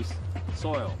produce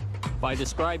soil. By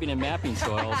describing and mapping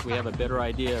soils, we have a better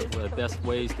idea of the best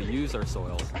ways to use our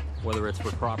soils, whether it's for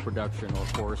crop production or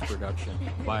forest production.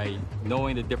 By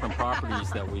knowing the different properties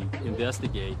that we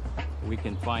investigate, we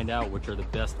can find out which are the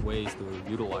best ways to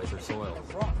utilize our soils.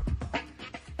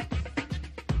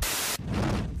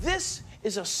 This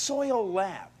is a soil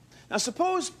lab. Now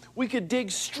suppose we could dig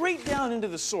straight down into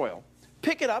the soil,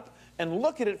 pick it up, and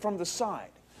look at it from the side,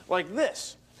 like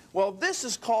this. Well, this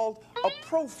is called a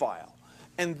profile,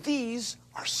 and these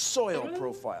are soil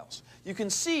profiles. You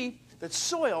can see that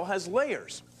soil has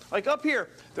layers. Like up here,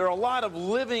 there are a lot of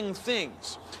living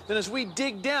things. Then as we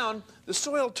dig down, the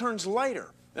soil turns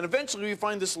lighter, and eventually we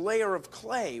find this layer of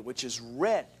clay, which is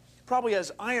red. Probably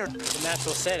has iron. The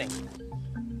natural setting.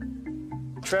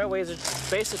 Trailways are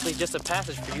basically just a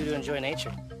passage for you to enjoy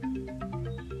nature.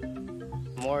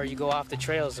 The more you go off the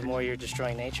trails, the more you're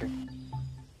destroying nature.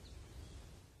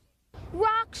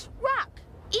 Rocks rock.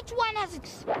 Each one has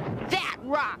that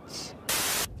rocks.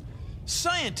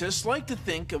 Scientists like to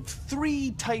think of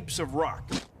 3 types of rock.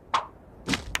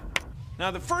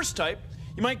 Now, the first type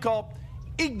you might call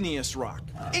igneous rock.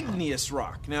 Igneous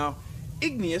rock. Now,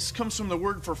 igneous comes from the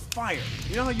word for fire.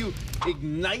 You know how you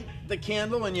ignite the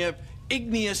candle and you have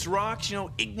igneous rocks? You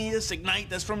know, igneous, ignite,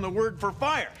 that's from the word for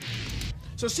fire.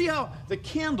 So see how the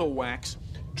candle wax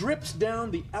drips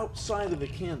down the outside of the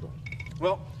candle?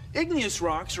 Well, igneous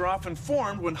rocks are often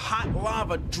formed when hot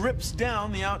lava drips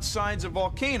down the outsides of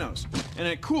volcanoes, and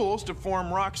it cools to form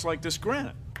rocks like this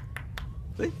granite.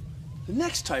 See? The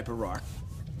next type of rock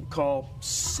we call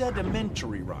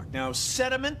sedimentary rock. Now,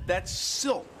 sediment, that's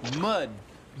silt, mud,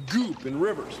 goop in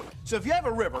rivers. So if you have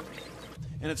a river,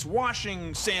 and it's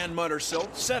washing sand, mud, or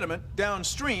silt, sediment,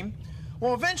 downstream,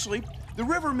 well, eventually, the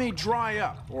river may dry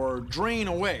up or drain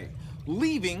away,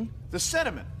 leaving the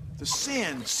sediment, the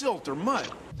sand, silt, or mud.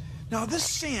 Now, this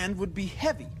sand would be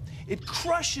heavy. It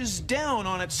crushes down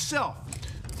on itself,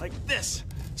 like this,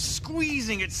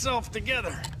 squeezing itself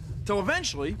together. Till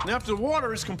eventually, after the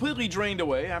water is completely drained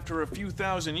away, after a few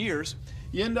thousand years,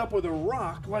 you end up with a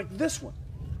rock like this one.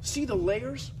 See the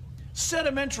layers?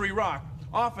 Sedimentary rock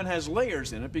often has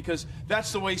layers in it because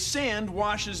that's the way sand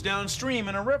washes downstream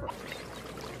in a river.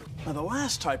 Now, the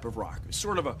last type of rock is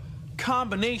sort of a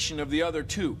combination of the other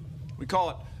two. We call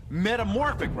it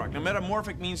metamorphic rock. Now,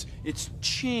 metamorphic means it's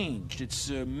changed, it's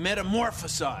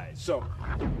metamorphosized. So,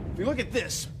 if you look at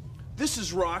this, this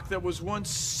is rock that was once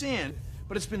sand,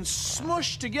 but it's been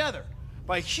smushed together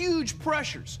by huge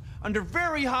pressures under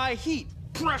very high heat.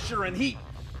 Pressure and heat,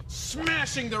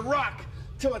 smashing the rock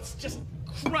till it's just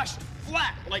crushed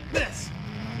flat like this.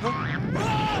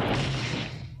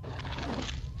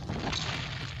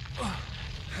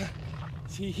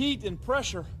 See, heat and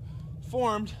pressure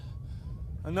formed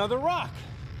another rock.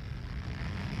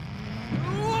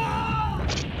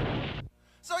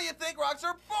 So you think rocks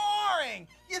are boring?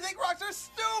 You think rocks are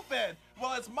stupid?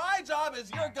 Well, it's my job as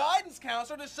your guidance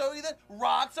counselor to show you that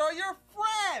rocks are your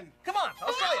friend. Come on,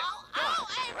 I'll show you. Ow,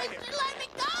 hey, Right Richard, here. let me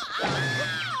go.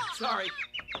 Ow. Sorry.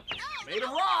 Made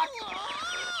of rock.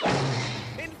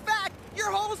 In fact,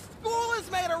 your whole school is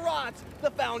made of rocks.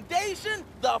 The foundation,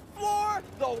 the floor,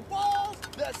 the walls,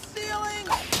 the ceiling.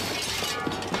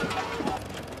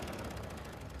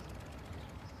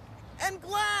 And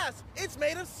glass. It's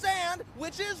made of sand,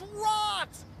 which is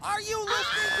rocks. Are you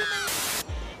listening to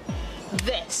me?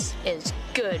 This is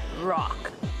good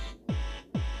rock.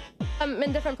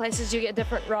 In different places you get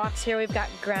different rocks. Here we've got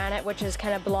granite, which is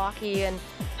kind of blocky and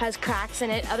has cracks in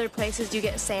it. Other places you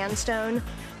get sandstone.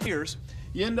 Here's,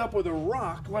 you end up with a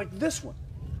rock like this one.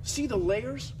 See the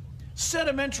layers?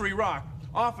 Sedimentary rock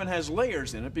often has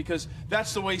layers in it because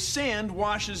that's the way sand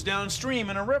washes downstream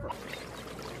in a river.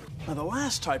 Now, the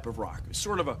last type of rock is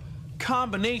sort of a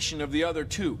combination of the other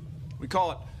two. We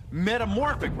call it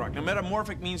metamorphic rock. Now,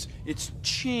 metamorphic means it's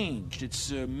changed,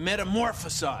 it's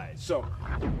metamorphosized. So,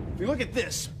 if you look at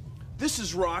this, this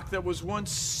is rock that was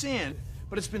once sand,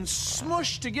 but it's been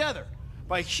smushed together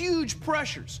by huge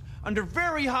pressures under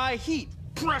very high heat.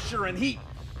 Pressure and heat,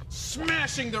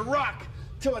 smashing the rock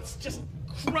till it's just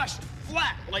crushed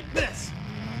flat like this.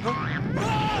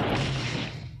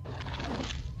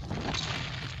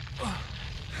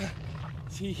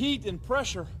 See, heat and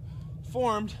pressure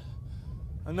formed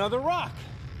another rock.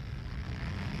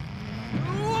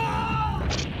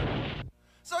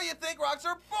 So you think rocks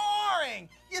are boring?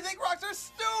 You think rocks are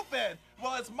stupid?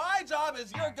 Well, it's my job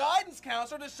as your guidance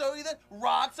counselor to show you that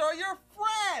rocks are your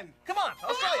friend. Come on,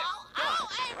 I'll show you. Ow,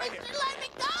 hey, Right mister, here. let me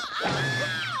go!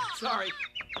 Ow! Sorry.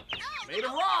 Made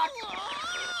of rock.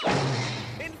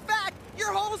 In fact,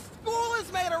 your whole school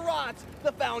is made of rocks.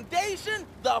 The foundation,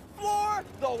 the floor,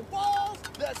 the walls,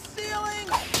 the ceiling.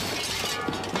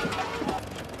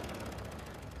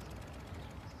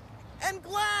 And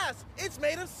glass. It's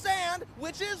made of sand,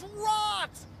 which is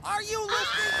rocks. Are you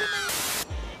listening to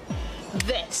me?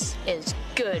 This is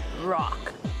good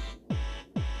rock.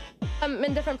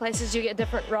 In different places you get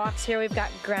different rocks. Here we've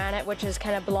got granite, which is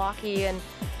kind of blocky and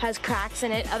has cracks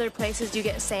in it. Other places you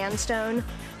get sandstone,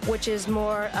 which is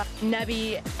more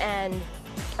nubby and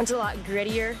it's a lot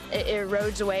grittier. It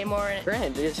erodes away more.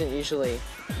 Granite doesn't usually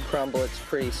crumble. It's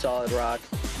pretty solid rock.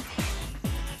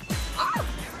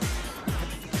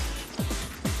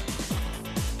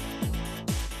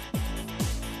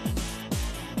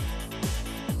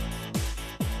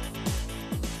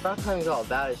 Rock climbing is all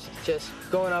about is just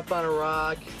going up on a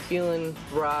rock, feeling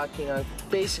rock, you know,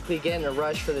 basically getting a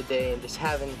rush for the day and just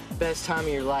having the best time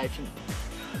of your life.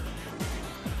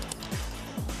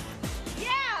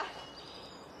 Yeah!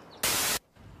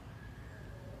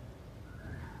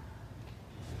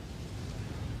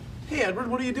 Hey,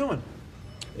 Edward, what are you doing?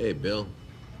 Hey, Bill.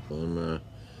 I'm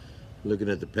looking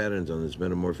at the patterns on this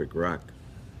metamorphic rock.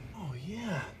 Oh,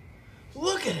 yeah.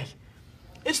 Look at it.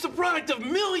 It's the product of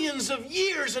millions of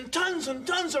years and tons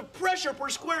of pressure per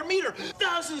square meter,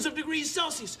 thousands of degrees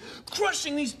Celsius,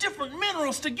 crushing these different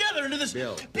minerals together into this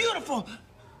beautiful...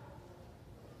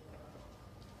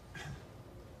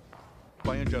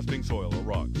 By ingesting soil or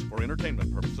rocks for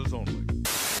entertainment purposes only.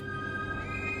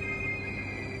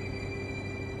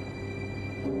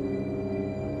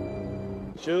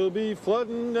 She'll be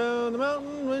flooding down the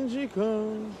mountain when she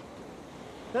comes.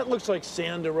 That looks like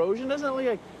sand erosion. Doesn't it look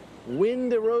like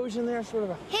wind erosion there, sort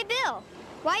of a... Hey, Bill,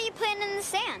 why are you playing in the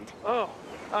sand? Oh,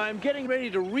 I'm getting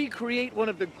ready to recreate one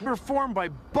of the formed by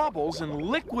bubbles and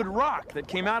liquid rock that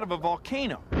came out of a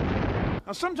volcano.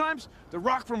 Now, sometimes the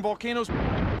rock from volcanoes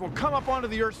will come up onto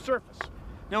the Earth's surface.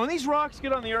 Now, when these rocks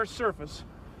get on the Earth's surface,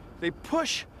 they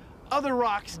push other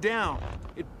rocks down.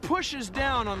 It pushes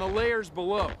down on the layers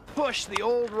below. Push the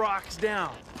old rocks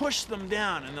down. Push them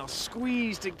down, and they'll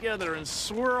squeeze together and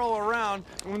swirl around.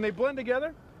 And when they blend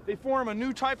together, they form a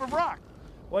new type of rock,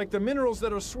 like the minerals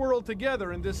that are swirled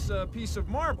together in this piece of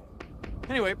marble.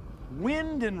 Anyway,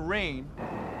 wind and rain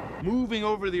moving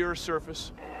over the Earth's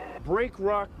surface break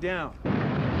rock down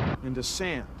into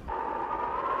sand.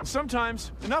 And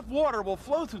sometimes enough water will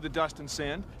flow through the dust and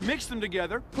sand, mix them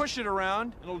together, push it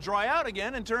around, and it'll dry out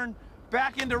again and turn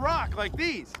back into rock like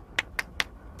these.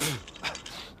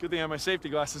 Good thing I have my safety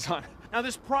glasses on. Now,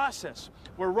 this process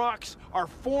where rocks are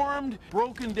formed,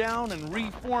 broken down, and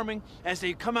reforming as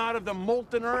they come out of the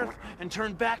molten earth and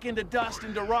turn back into dust,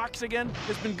 into rocks again,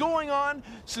 has been going on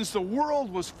since the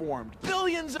world was formed.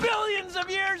 Billions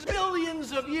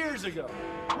of years ago.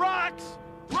 Rocks!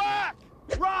 Rock!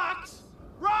 Rocks!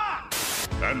 Rocks!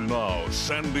 And now,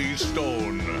 Sandy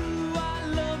Stone. I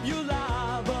love you,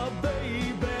 lava,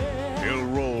 baby. He'll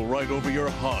roll right over your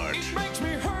heart It makes me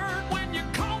hurt when you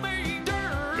call me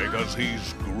dirt. because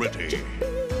he's gritty.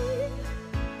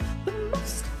 The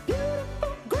most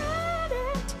beautiful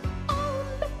granite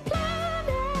on the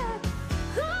planet.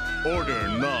 Order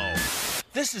now.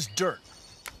 This is dirt,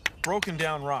 broken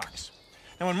down rocks.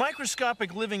 Now, when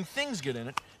microscopic living things get in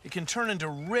it, it can turn into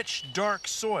rich, dark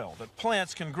soil that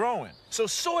plants can grow in. So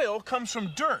soil comes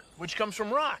from dirt, which comes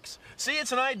from rocks. See,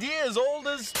 it's an idea as old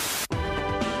as...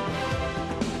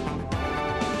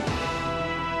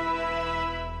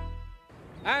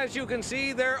 As you can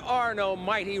see, there are no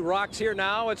mighty rocks here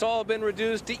now. It's all been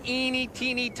reduced to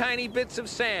teeny tiny bits of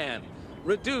sand,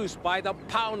 reduced by the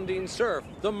pounding surf,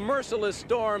 the merciless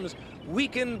storms,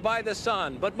 weakened by the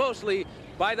sun, but mostly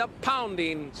by the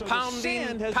pounding, So pounding, the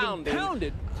sand has pounding. been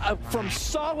pounded from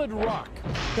solid rock.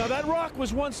 Now that rock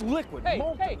was once liquid,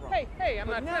 molten rock. Hey, I'm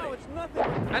But not now finished. it's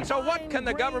nothing. And so what can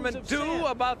the Grains government of do sand.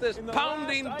 about this In the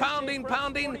pounding, last pounding, ice age,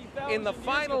 pounding perhaps in the 40,000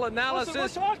 final years ago. analysis?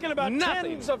 Listen, we're talking about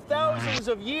nothing. tens of thousands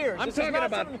of years. I'm This is talking not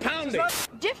about something- pounding.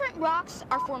 Different rocks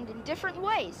are formed in different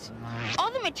ways.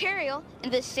 All the material in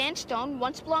this sandstone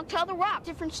once belonged to other rocks.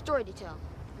 Different story to tell.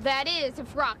 That is,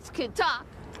 if rocks could talk.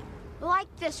 Like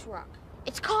this rock.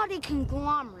 It's called a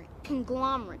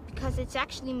conglomerate because it's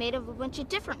actually made of a bunch of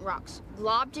different rocks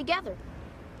globbed together.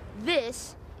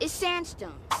 This is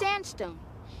sandstone.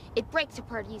 It breaks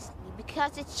apart easily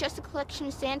because it's just a collection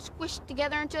of sand squished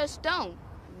together into a stone.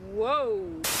 Whoa.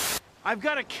 I've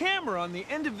got a camera on the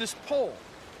end of this pole,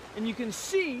 and you can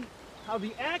see how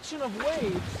the action of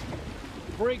waves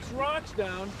breaks rocks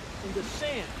down into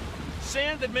sand.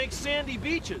 Sand that makes sandy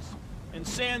beaches, and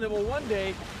sand that will one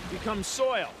day become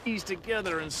soil. These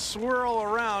together and swirl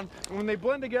around, and when they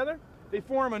blend together, they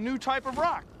form a new type of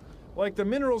rock, like the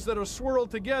minerals that are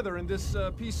swirled together in this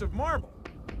piece of marble.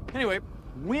 Anyway,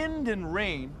 wind and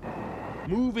rain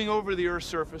moving over the Earth's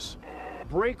surface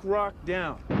break rock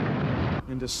down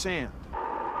into sand.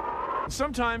 And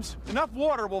sometimes enough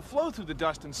water will flow through the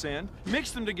dust and sand,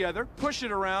 mix them together, push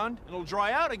it around, and it'll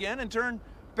dry out again and turn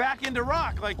back into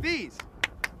rock like these.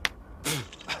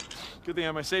 Good thing I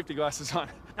have my safety glasses on.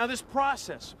 Now this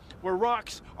process where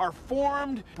rocks are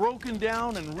formed, broken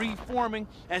down, and reforming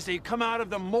as they come out of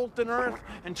the molten earth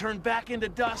and turn back into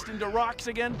dust, into rocks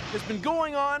again, has been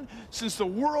going on since the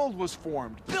world was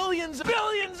formed. Billions of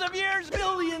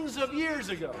years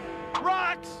ago.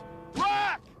 Rocks!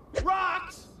 Rock!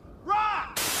 Rocks!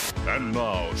 Rocks! And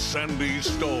now, Sandy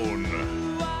Stone.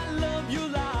 I love you,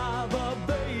 lava,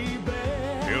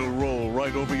 baby. He'll roll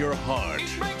right over your heart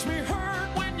It makes me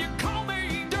hurt when you call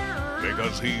me dirt.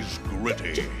 because he's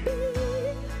gritty.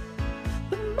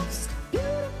 The most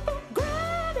beautiful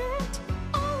granite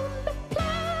on the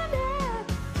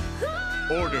planet.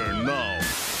 Order now.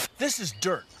 This is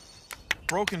dirt,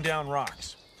 broken down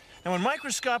rocks. And when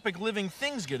microscopic living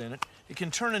things get in it, it can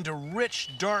turn into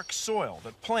rich, dark soil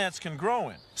that plants can grow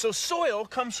in. So soil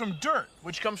comes from dirt,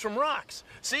 which comes from rocks.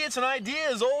 See, it's an idea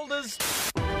as old as...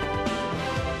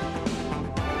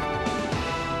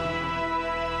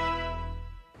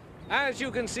 As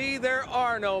you can see, there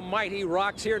are no mighty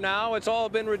rocks here now. It's all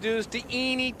been reduced to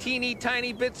eeny, teeny,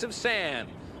 tiny bits of sand,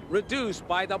 reduced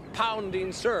by the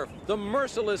pounding surf, the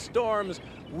merciless storms,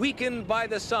 weakened by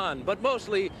the sun, but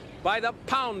mostly by the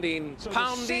pounding, So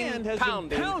pounding, the sand has pounding.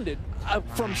 been pounded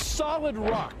from solid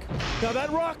rock. Now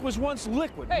that rock was once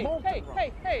liquid, molten rock.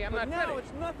 Hey, I'm But not now finished.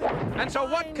 it's nothing. And so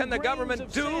what Fine can the grains government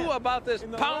of do sand. about this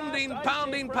In the pounding, last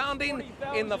pounding, ice age, perhaps pounding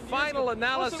 40,000 in the years final ago.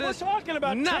 analysis? Listen, we're talking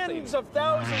about nothing. tens of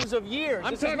thousands of years.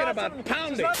 I'm This is talking not about something- this is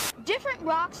pounding. not- Different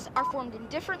rocks are formed in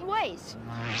different ways.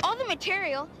 All the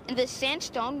material in this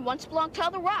sandstone once belonged to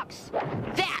other rocks.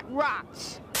 That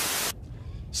rocks.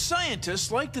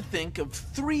 Scientists like to think of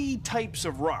three types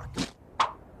of rock.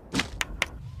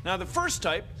 Now, the first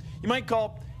type you might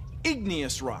call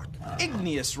igneous rock.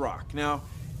 Igneous rock. Now,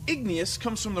 igneous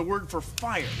comes from the word for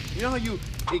fire. You know how you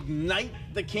ignite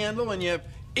the candle and you have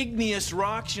igneous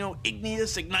rocks? You know,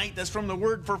 igneous, ignite, that's from the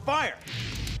word for fire.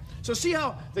 So see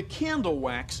how the candle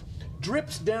wax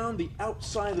drips down the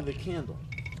outside of the candle?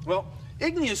 Well,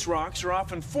 igneous rocks are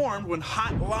often formed when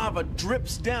hot lava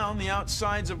drips down the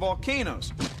outsides of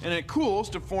volcanoes, and it cools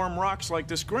to form rocks like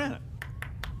this granite.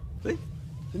 See?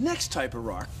 The next type of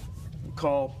rock we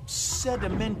call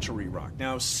sedimentary rock.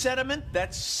 Now, sediment,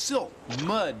 that's silt,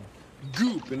 mud,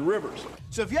 goop in rivers.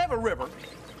 So if you have a river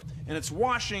and it's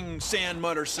washing sand,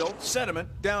 mud, or silt, sediment,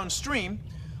 downstream,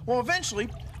 well, eventually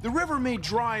the river may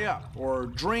dry up or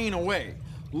drain away,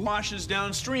 washes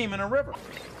downstream in a river.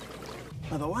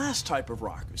 Now, the last type of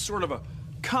rock is sort of a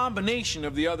combination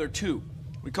of the other two.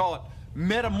 We call it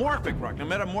metamorphic rock. Now,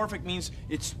 metamorphic means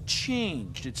it's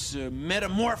changed, it's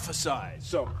metamorphosized.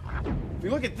 So, if you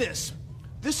look at this,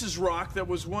 this is rock that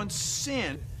was once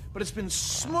sand, but it's been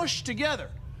smushed together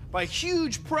by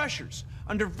huge pressures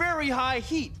under very high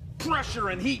heat. Pressure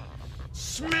and heat,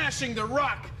 smashing the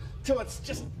rock till it's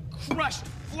just crushed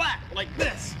flat like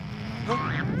this.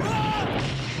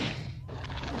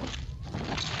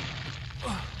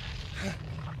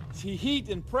 See, heat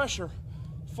and pressure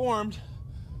formed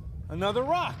another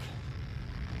rock.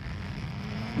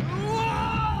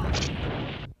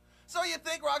 So you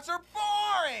think rocks are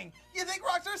boring? You think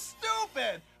rocks are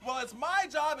stupid? Well, it's my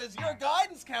job as your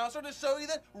guidance counselor to show you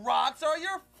that rocks are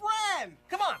your friend.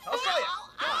 Come on, I'll show you.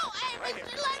 Oh, hey, Right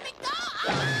mister, here. let me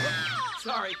go.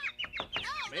 Sorry.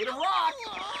 Made of rock.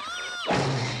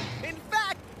 In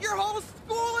fact, Your whole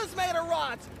school is made of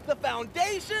rocks. The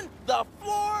foundation, the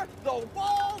floor, the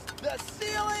walls, the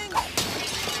ceiling.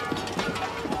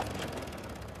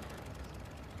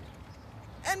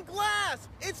 And glass.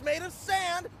 It's made of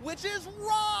sand, which is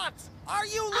rocks. Are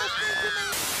you listening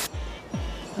to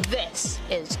me? This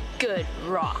is good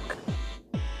rock.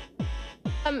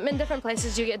 In different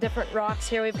places you get different rocks.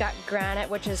 Here we've got granite,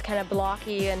 which is kind of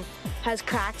blocky and has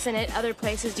cracks in it. Other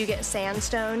places you get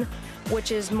sandstone,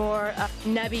 which is more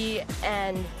nubby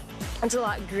and it's a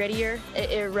lot grittier.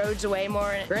 It erodes away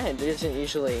more. Granite doesn't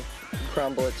usually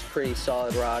crumble. It's pretty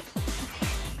solid rock.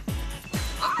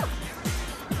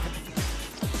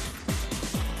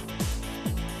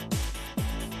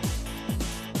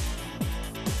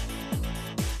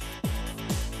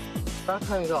 Rock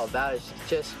climbing is all about is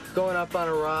just going up on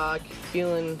a rock,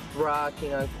 feeling rock, you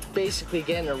know, basically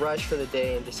getting a rush for the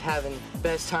day and just having the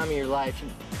best time of your life.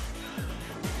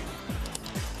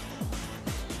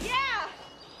 Yeah!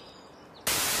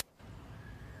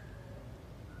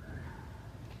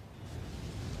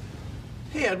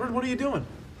 Hey, Edward, what are you doing?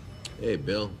 Hey,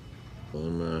 Bill.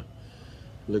 I'm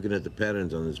looking at the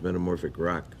patterns on this metamorphic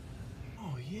rock.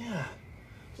 Oh, yeah.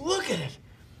 Look at it.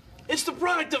 It's the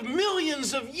product of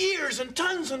millions of years and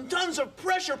tons of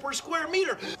pressure per square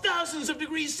meter, thousands of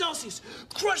degrees Celsius,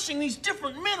 crushing these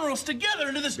different minerals together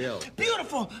into this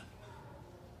beautiful...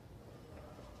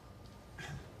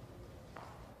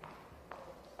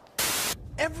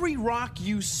 Every rock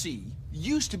you see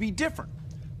used to be different.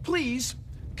 Please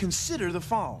consider the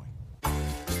following.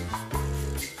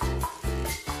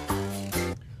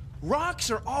 Rocks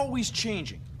are always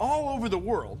changing, all over the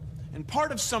world, and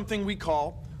part of something we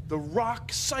call the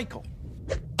rock cycle.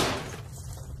 Now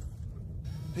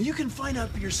you can find out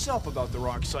for yourself about the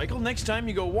rock cycle next time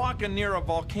you go walking near a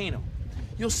volcano.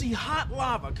 You'll see hot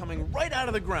lava coming right out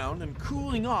of the ground and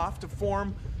cooling off to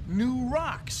form new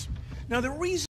rocks. Now the reason